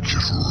make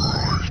it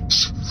right.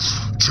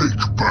 Take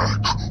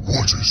back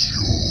what is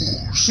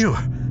yours.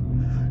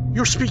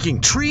 You're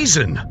speaking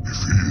treason.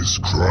 If he is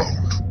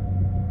crowned,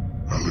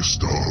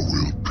 Alistar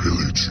will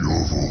pillage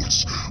your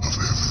vaults of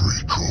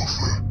every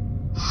coffer.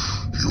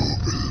 Your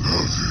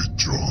beloved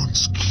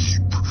John's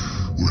Keep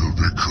will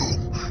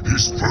become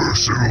his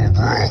personal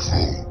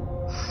brothel.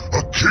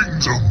 A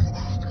kingdom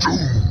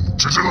doomed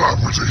to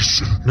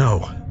dilapidation.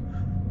 No.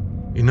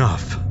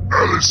 Enough.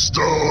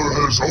 Alistar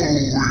has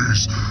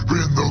always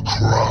been the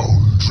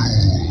crown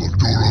jewel of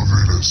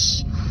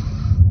Dorovinus.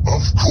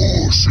 Of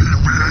course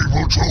he'd be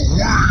able to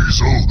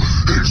weasel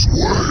his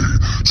way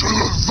to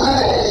the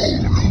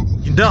throne!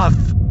 Enough!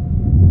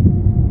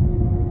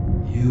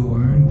 You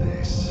earned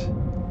this,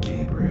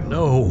 Gabriel.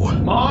 No.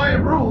 My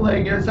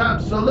ruling is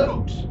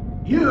absolute.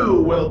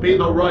 You will be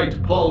the right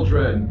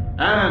pauldron,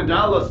 and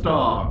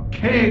Alistar,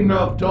 King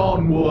of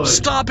Dawnwood.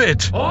 Stop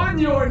it! On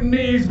your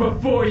knees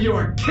before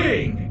your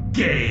king,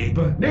 Gabe!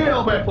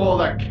 Kneel before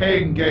the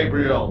king,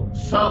 Gabriel.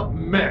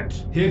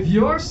 Submit. If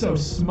you're so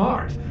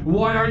smart,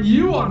 why aren't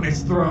you on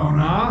this throne,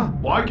 huh?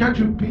 Why can't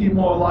you be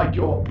more like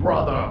your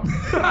brother?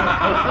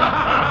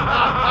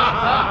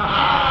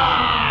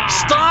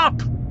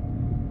 Stop!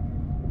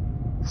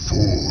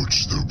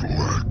 Forge the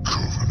Black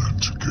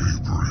Covenant,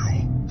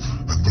 Gabriel,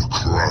 and the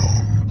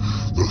crown,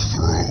 the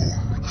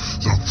throne,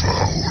 the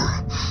power,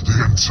 the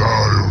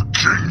entire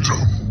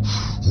kingdom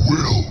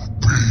will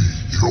be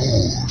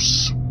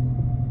yours.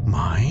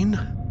 Mine?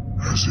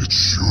 As it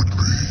should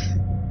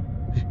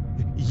be.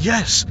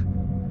 Yes!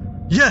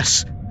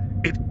 Yes!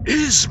 It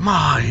is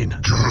mine!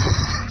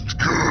 Good,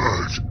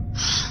 good.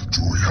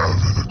 Do we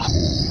have an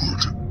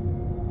accord?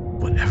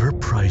 Whatever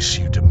price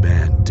you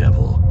demand,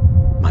 devil,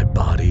 my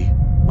body,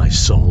 my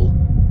soul,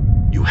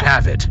 you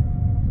have it.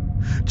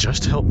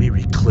 Just help me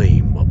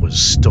reclaim what was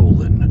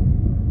stolen.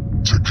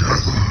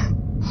 Together,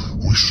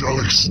 we shall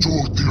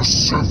extort the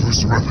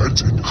usurper's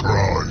repentant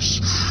cries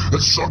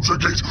and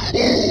subjugate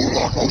all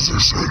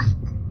opposition.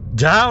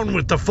 Down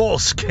with the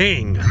false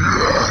king!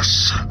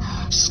 Yes!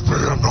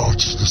 Spare not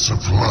the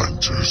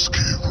supplanters,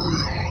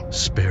 Gabriel.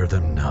 Spare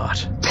them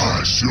not.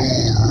 Pass your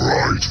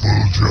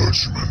rightful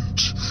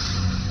judgment,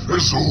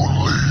 as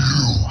only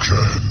you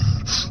can,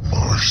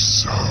 my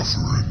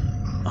sovereign.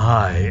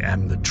 I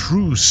am the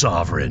true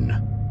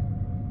sovereign.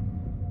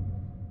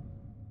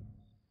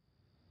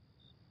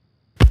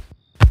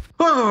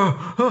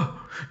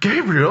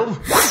 Gabriel!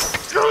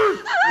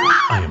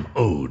 I am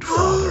owed,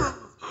 Father.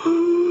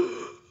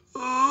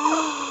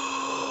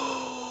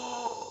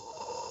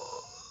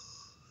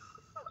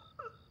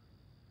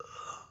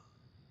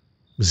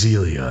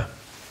 Zelia,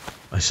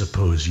 I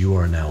suppose you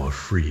are now a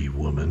free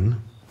woman.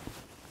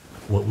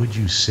 What would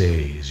you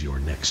say is your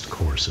next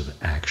course of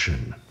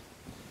action?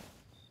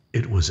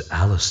 It was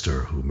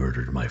Alistar who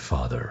murdered my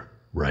father,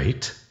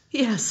 right?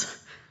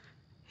 Yes.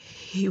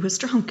 He was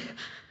drunk.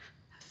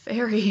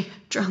 Very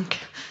drunk.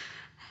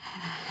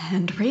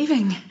 And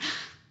raving.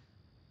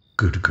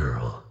 Good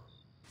girl.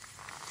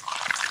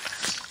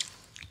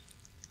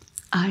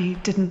 I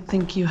didn't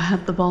think you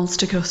had the balls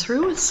to go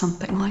through with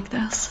something like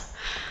this.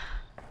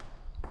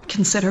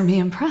 Consider me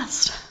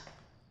impressed.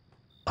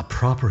 A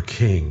proper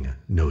king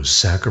knows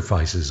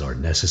sacrifices are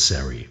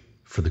necessary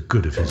for the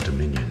good of his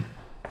dominion.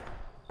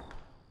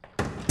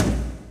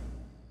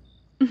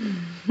 Guards!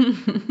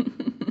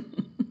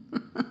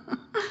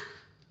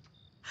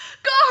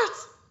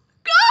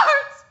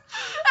 Guards!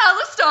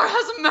 Alistar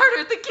has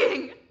murdered the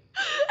king!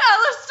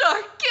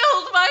 Alistar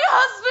killed my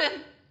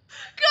husband!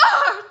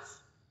 Guards!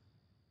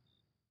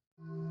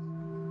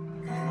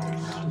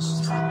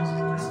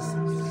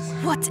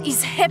 What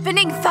is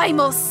happening,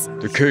 Thymos?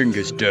 The king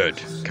is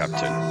dead,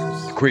 Captain.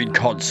 The Queen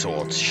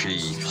Consort, she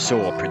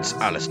saw Prince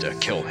Alistar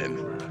kill him.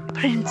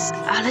 Prince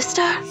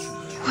Alistar?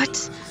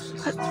 What?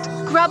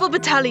 Grab a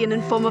battalion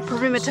and form a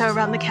perimeter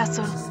around the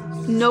castle.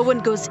 No one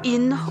goes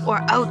in or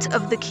out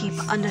of the keep,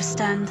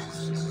 understand?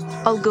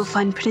 I'll go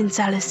find Prince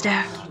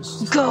Alistar.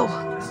 Go!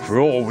 For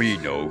all we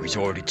know, he's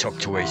already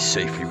tucked away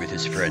safely with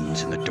his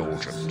friends in the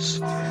doldrums.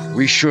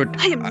 We should...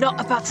 I am not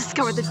about to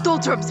scour the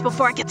doldrums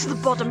before I get to the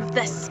bottom of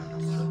this.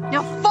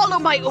 Now follow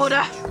my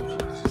order!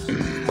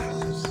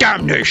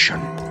 Damnation!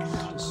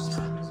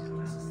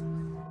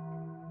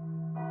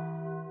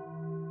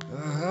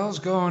 The hell's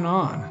going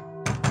on?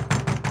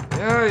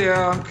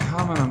 Yeah, I'm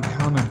coming.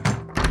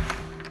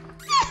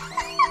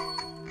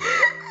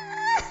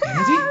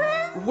 Andy?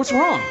 What's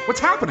wrong? What's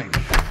happening? I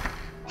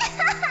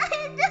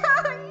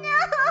don't know.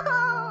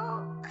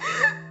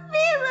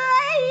 People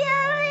are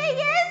yelling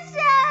and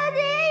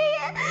shouting,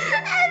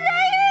 and I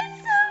heard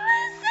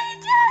someone say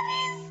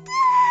Daddy's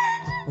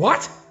dead.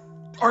 What?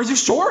 Are you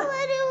sure?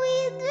 What do we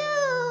do?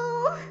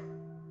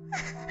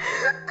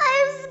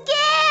 I'm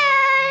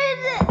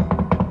scared.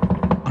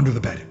 Under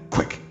the bed,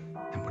 quick.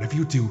 And whatever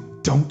you do,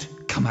 don't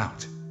come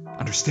out.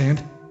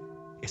 Understand?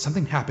 If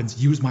something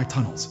happens, use my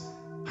tunnels.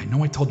 I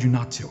know I told you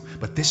not to,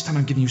 but this time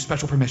I'm giving you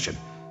special permission.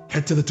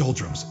 Head to the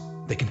doldrums.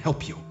 They can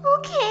help you.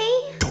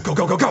 Okay.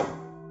 Go!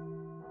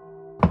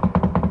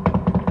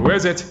 Who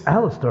is it?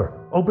 Alistar,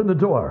 open the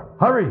door.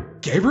 Hurry!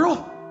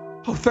 Gabriel?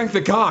 Oh, thank the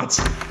gods.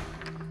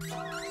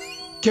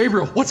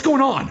 Gabriel, what's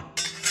going on?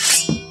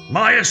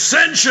 My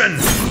ascension!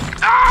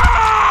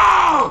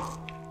 Ah!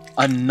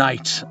 A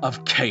night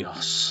of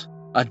chaos.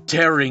 A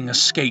daring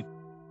escape.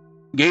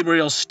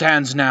 Gabriel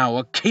stands now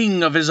a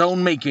king of his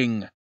own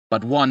making,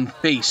 but one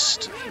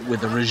faced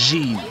with a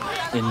regime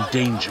in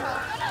danger.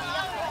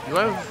 You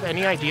have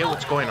any idea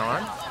what's going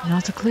on?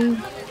 Not a clue.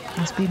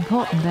 Must be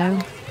important, though.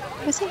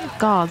 Why seem the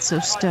guards so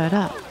stirred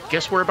up?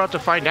 Guess we're about to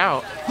find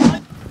out.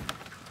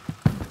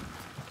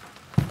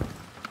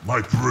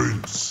 My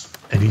prince.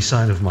 Any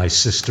sign of my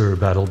sister,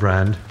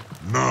 Battlebrand?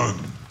 None.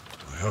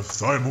 I have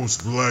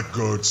Thymos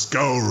Blackguard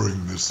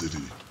scouring the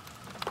city.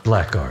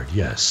 Blackguard,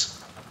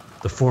 yes.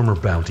 The former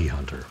bounty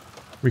hunter.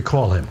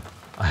 Recall him.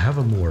 I have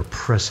a more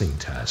pressing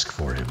task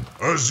for him.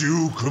 As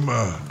you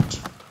command.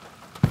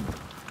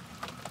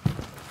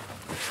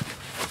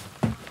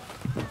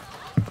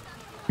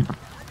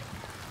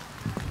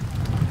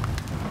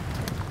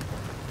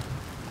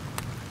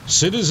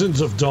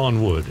 Citizens of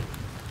Dawnwood,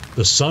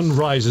 the sun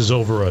rises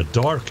over a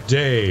dark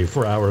day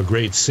for our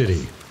great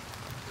city.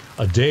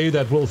 A day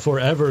that will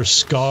forever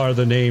scar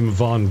the name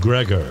Von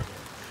Gregor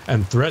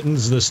and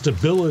threatens the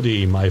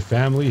stability my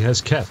family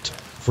has kept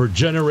for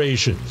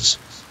generations.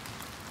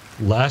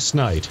 Last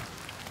night,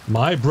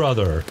 my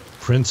brother,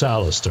 Prince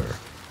Alistar,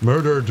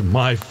 murdered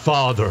my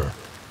father,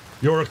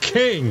 your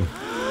king.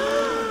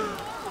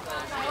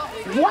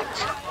 What?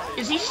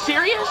 Is he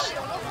serious?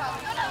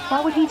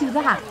 Why would he do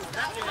that?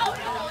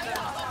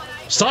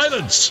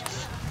 Silence!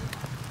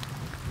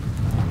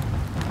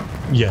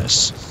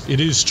 Yes, it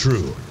is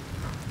true.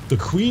 The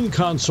Queen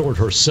Consort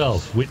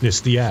herself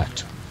witnessed the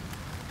act.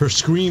 Her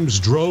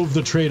screams drove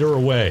the traitor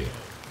away.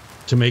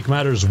 To make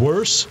matters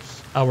worse,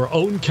 our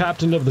own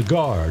captain of the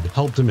guard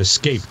helped him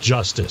escape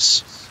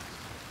justice.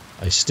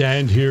 I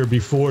stand here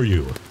before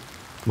you,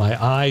 my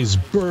eyes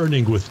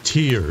burning with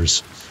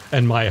tears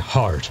and my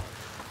heart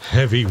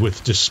heavy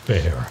with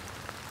despair.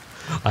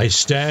 I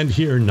stand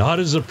here not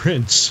as a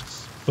prince,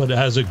 but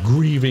as a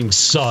grieving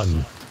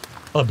son,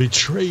 a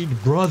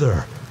betrayed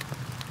brother.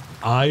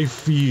 I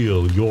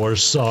feel your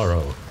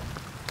sorrow.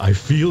 I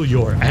feel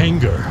your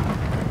anger.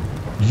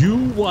 You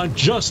want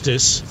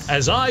justice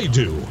as I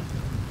do.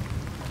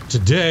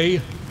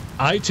 Today,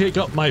 I take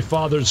up my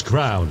father's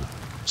crown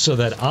so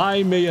that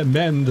I may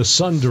amend the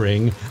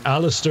sundering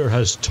Alistar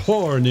has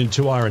torn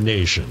into our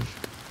nation.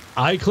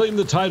 I claim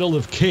the title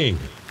of king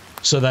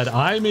so that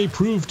I may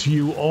prove to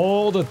you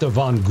all that the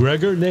Von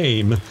Gregor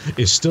name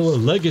is still a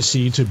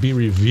legacy to be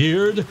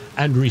revered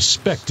and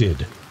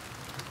respected.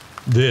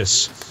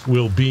 This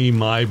will be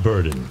my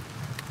burden.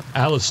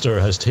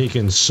 Alistar has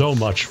taken so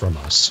much from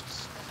us.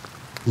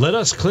 Let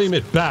us claim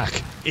it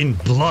back in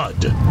blood.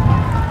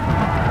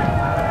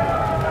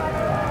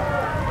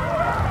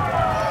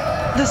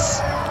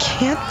 This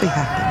can't be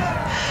happening.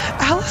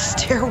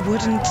 Alistar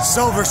wouldn't...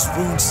 Silver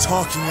Spoon's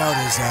talking out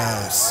his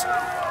ass.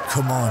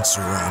 Come on,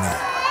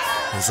 Serrano.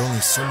 There's only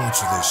so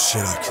much of this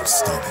shit I can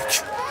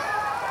stomach.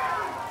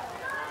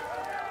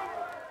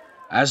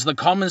 As the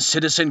common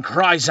citizen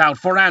cries out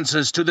for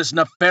answers to this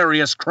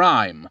nefarious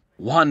crime,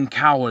 one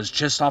cowers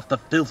just off the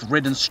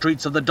filth-ridden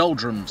streets of the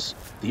doldrums,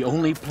 the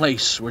only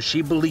place where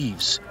she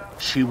believes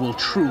she will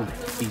truly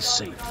be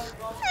safe.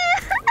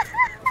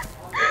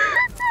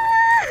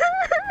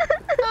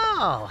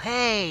 Oh,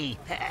 hey.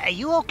 Are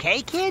you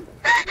okay, kid?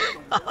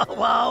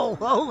 Oh,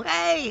 whoa,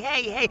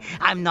 hey.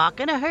 I'm not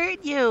gonna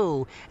hurt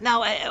you.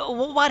 Now,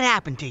 what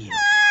happened to you?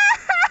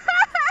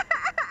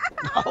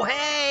 Oh,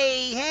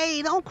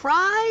 hey, don't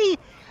cry.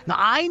 Now,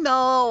 I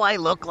know I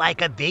look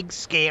like a big,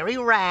 scary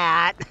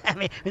rat. I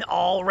mean,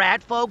 all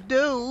rat folk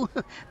do.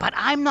 But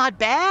I'm not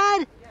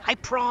bad, I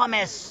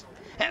promise.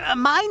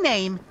 My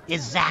name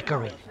is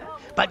Zachary,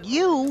 but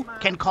you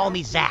can call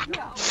me Zach.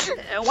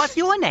 What's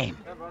your name?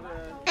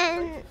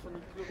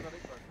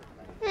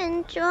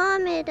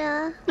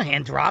 Andromida.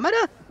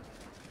 Andromida?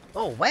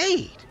 Oh,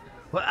 wait.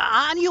 Well,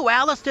 aren't you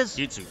Alistar's...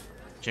 Jitsu,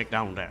 check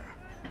down there.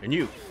 And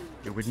you're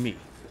with me.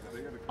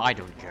 I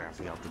don't care if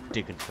we have to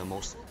dig into the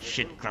most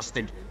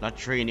shit-crusted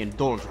latrine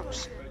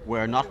doldrums.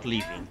 We're not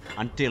leaving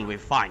until we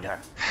find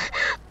her.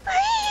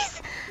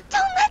 Please,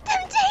 don't let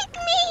them take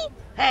me.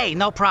 Hey,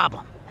 no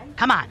problem.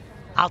 Come on,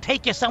 I'll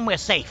take you somewhere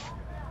safe.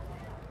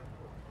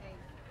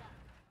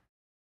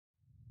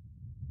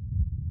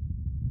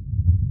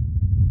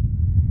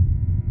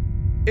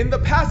 In the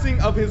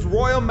passing of His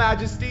Royal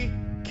Majesty,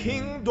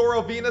 King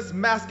Dorovinus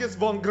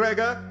Von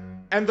Gregor,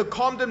 and the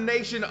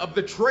condemnation of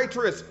the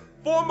traitorous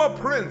former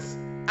Prince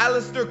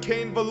Alistar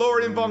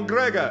Von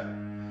Gregor,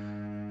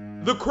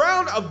 the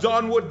crown of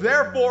Dawnwood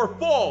therefore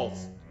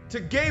falls to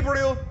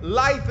Gabriel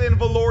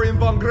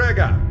Von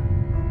Gregor.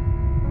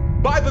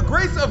 By the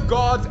grace of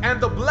God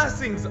and the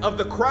blessings of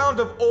the crown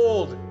of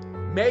old,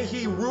 may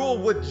he rule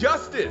with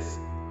justice,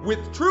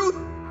 with truth,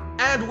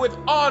 and with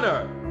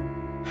honor.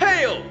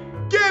 Hail,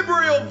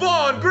 Gabriel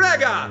Von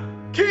Gregor,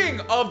 King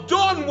of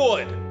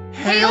Dawnwood!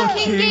 Hail,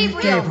 King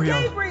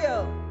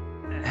Gabriel!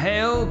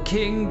 Hail,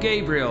 King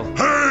Gabriel!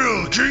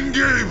 Hail, King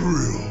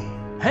Gabriel!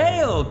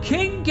 Hail,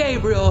 King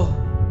Gabriel!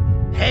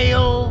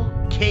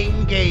 Hail,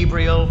 King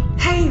Gabriel!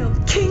 Hail,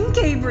 King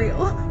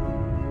Gabriel!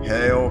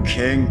 Hail,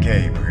 King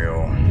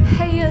Gabriel!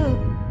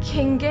 Hail,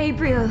 King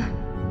Gabriel!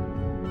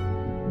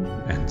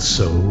 And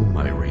so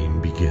my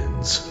reign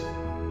begins.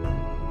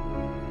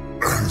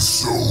 And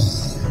so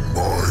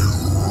my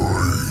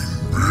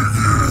reign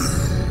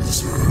begins.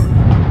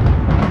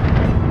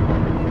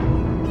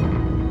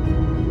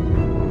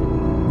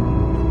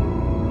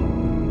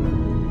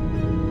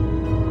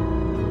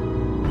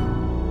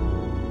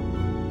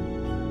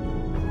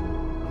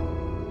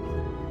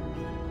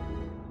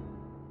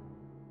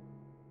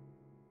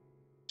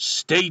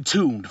 Stay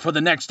tuned for the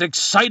next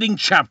exciting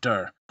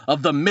chapter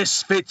of the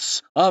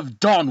Misfits of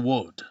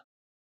Dawnwood.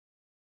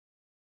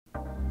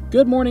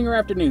 Good morning or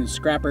afternoon,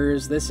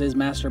 Scrappers. This is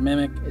Master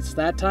Mimic. It's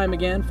that time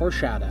again for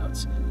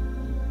shoutouts.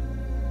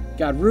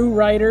 Got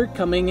RYDER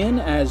coming in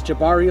as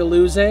Jabari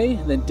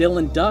Iluze, then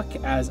Dylan Duck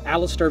as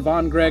Alistar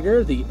Von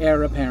Gregor, the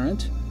heir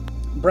apparent.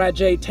 Brad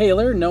J.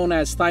 Taylor, known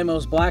as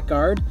Thymos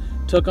Blackguard,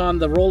 took on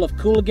the role of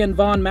Kulygin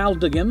von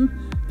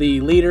Maldeghem,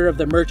 the leader of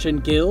the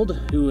Merchant Guild,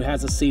 who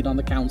has a seat on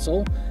the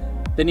council.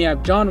 Then you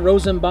have John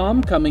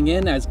Rosenbaum coming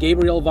in as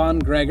Gabriel Von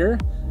Gregor.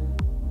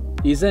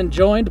 He's then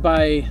joined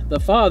by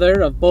the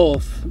father of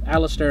both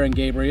Alistar and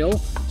Gabriel,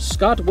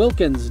 Scott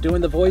Wilkins,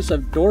 doing the voice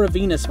of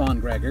Dorovinus Von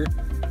Gregor.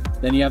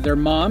 Then you have their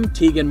mom,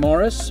 Tegan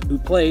Morris, who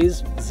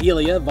plays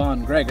Zelia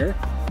Von Gregor.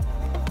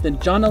 Then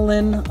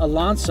JONNA-LYNN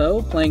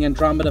ALONSO, playing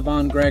Andromida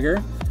Von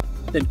Gregor.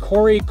 Then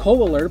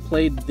KOEHLER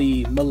played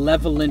the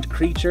malevolent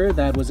creature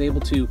that was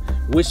able to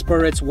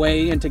whisper its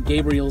way into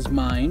Gabriel's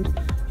mind.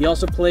 He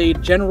also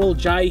played General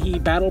JACQUEE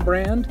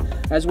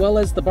Battlebrand, as well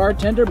as the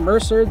bartender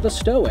Mercer the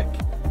Stoic.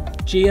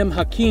 GM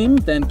Hakim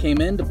then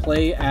came in to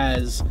play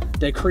as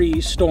JACQUEE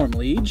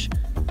Stormliege.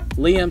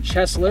 Liam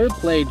Chesler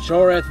played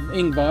Joreth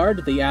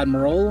Ingvard, the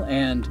Admiral,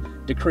 and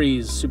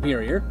JACQUEE's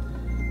superior.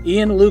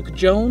 Ian Luke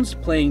Jones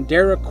playing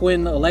Dara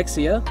Quinn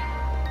Alexia.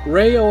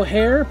 Ray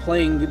O'Hare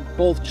playing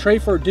both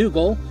Trafer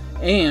Dougal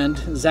and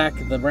Zack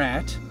the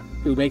Rat,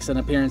 who makes an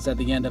appearance at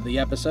the end of the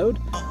episode.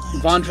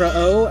 Vandra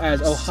O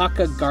as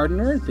Ohaka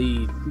Gardener,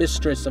 the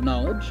Mistress of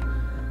Knowledge.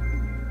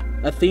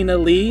 Athena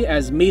Lee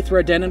as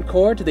Mithra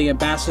Denoncourt, the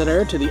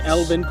ambassador to the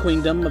Elven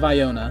Queendom of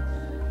Iona.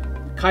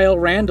 Kyle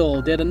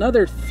Randall did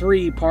another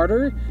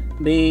three-parter,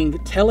 being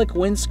Telik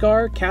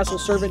Windscar, Castle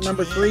Servant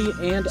number 3,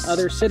 and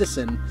Other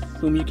Citizen,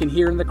 whom you can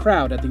hear in the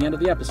crowd at the end of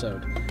the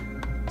episode.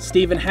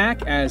 Stephen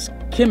Hack as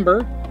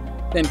Kimber,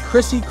 then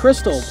Chrissy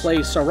Crystal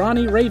plays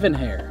Sarani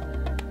Ravenhair.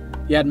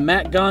 You had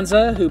Matt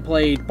Gonza, who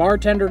played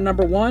Bartender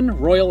number 1,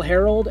 Royal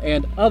Herald,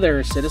 and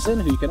Other Citizen,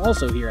 who you can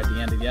also hear at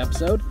the end of the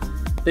episode.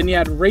 Then you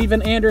had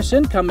Raven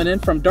Anderson coming in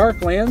from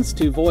Darklands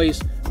to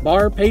voice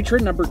Bar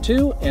Patron number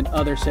 2 and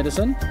Other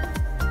Citizen.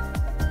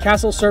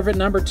 Castle Servant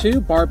number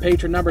 2, Bar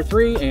Patron number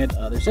 3, and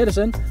Other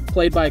Citizen,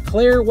 played by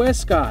Claire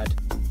Westcott.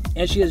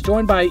 And she is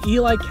joined by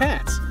Eli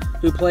Katz,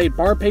 who played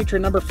Bar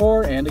Patron number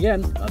 4 and,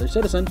 again, Other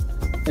Citizen.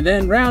 And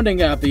then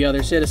rounding up the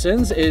Other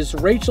Citizens is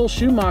Rachel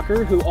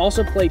Schumacher, who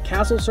also played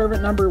Castle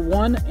Servant number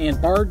 1 and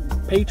Bar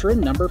Patron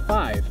number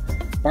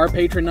 5. Bar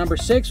Patron number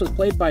 6 was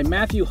played by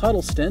Matthew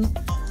Huddleston.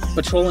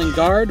 Patrolling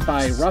Guard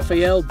by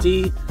Rafael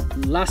D.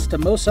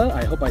 Lastimosa,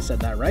 I hope I said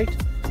that right.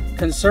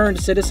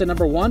 Concerned Citizen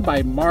number 1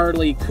 by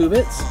Marley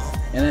Kubitz.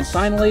 And then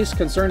finally,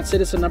 Concerned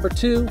Citizen number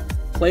 2,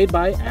 played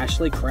by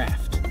Ashley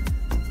Kraft.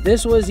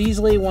 This was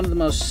easily one of the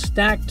most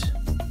stacked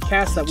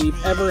casts that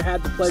we've ever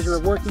had the pleasure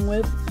of working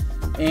with,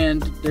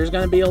 and there's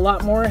going to be a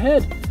lot more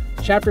ahead.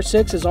 Chapter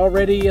 6 is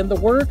already in the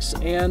works,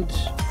 and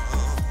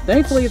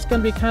thankfully it's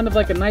going to be kind of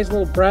like a nice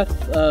little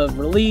breath of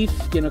relief,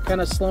 kind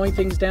of slowing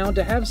things down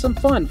to have some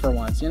fun for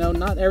once.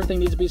 Not everything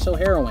needs to be so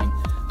harrowing.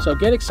 So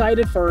get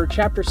excited for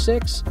Chapter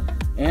 6,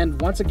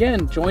 and once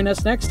again, join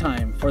us next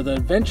time for the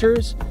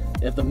adventures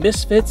of the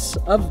Misfits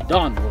of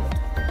Dawnwood.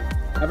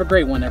 Have a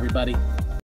great one, everybody.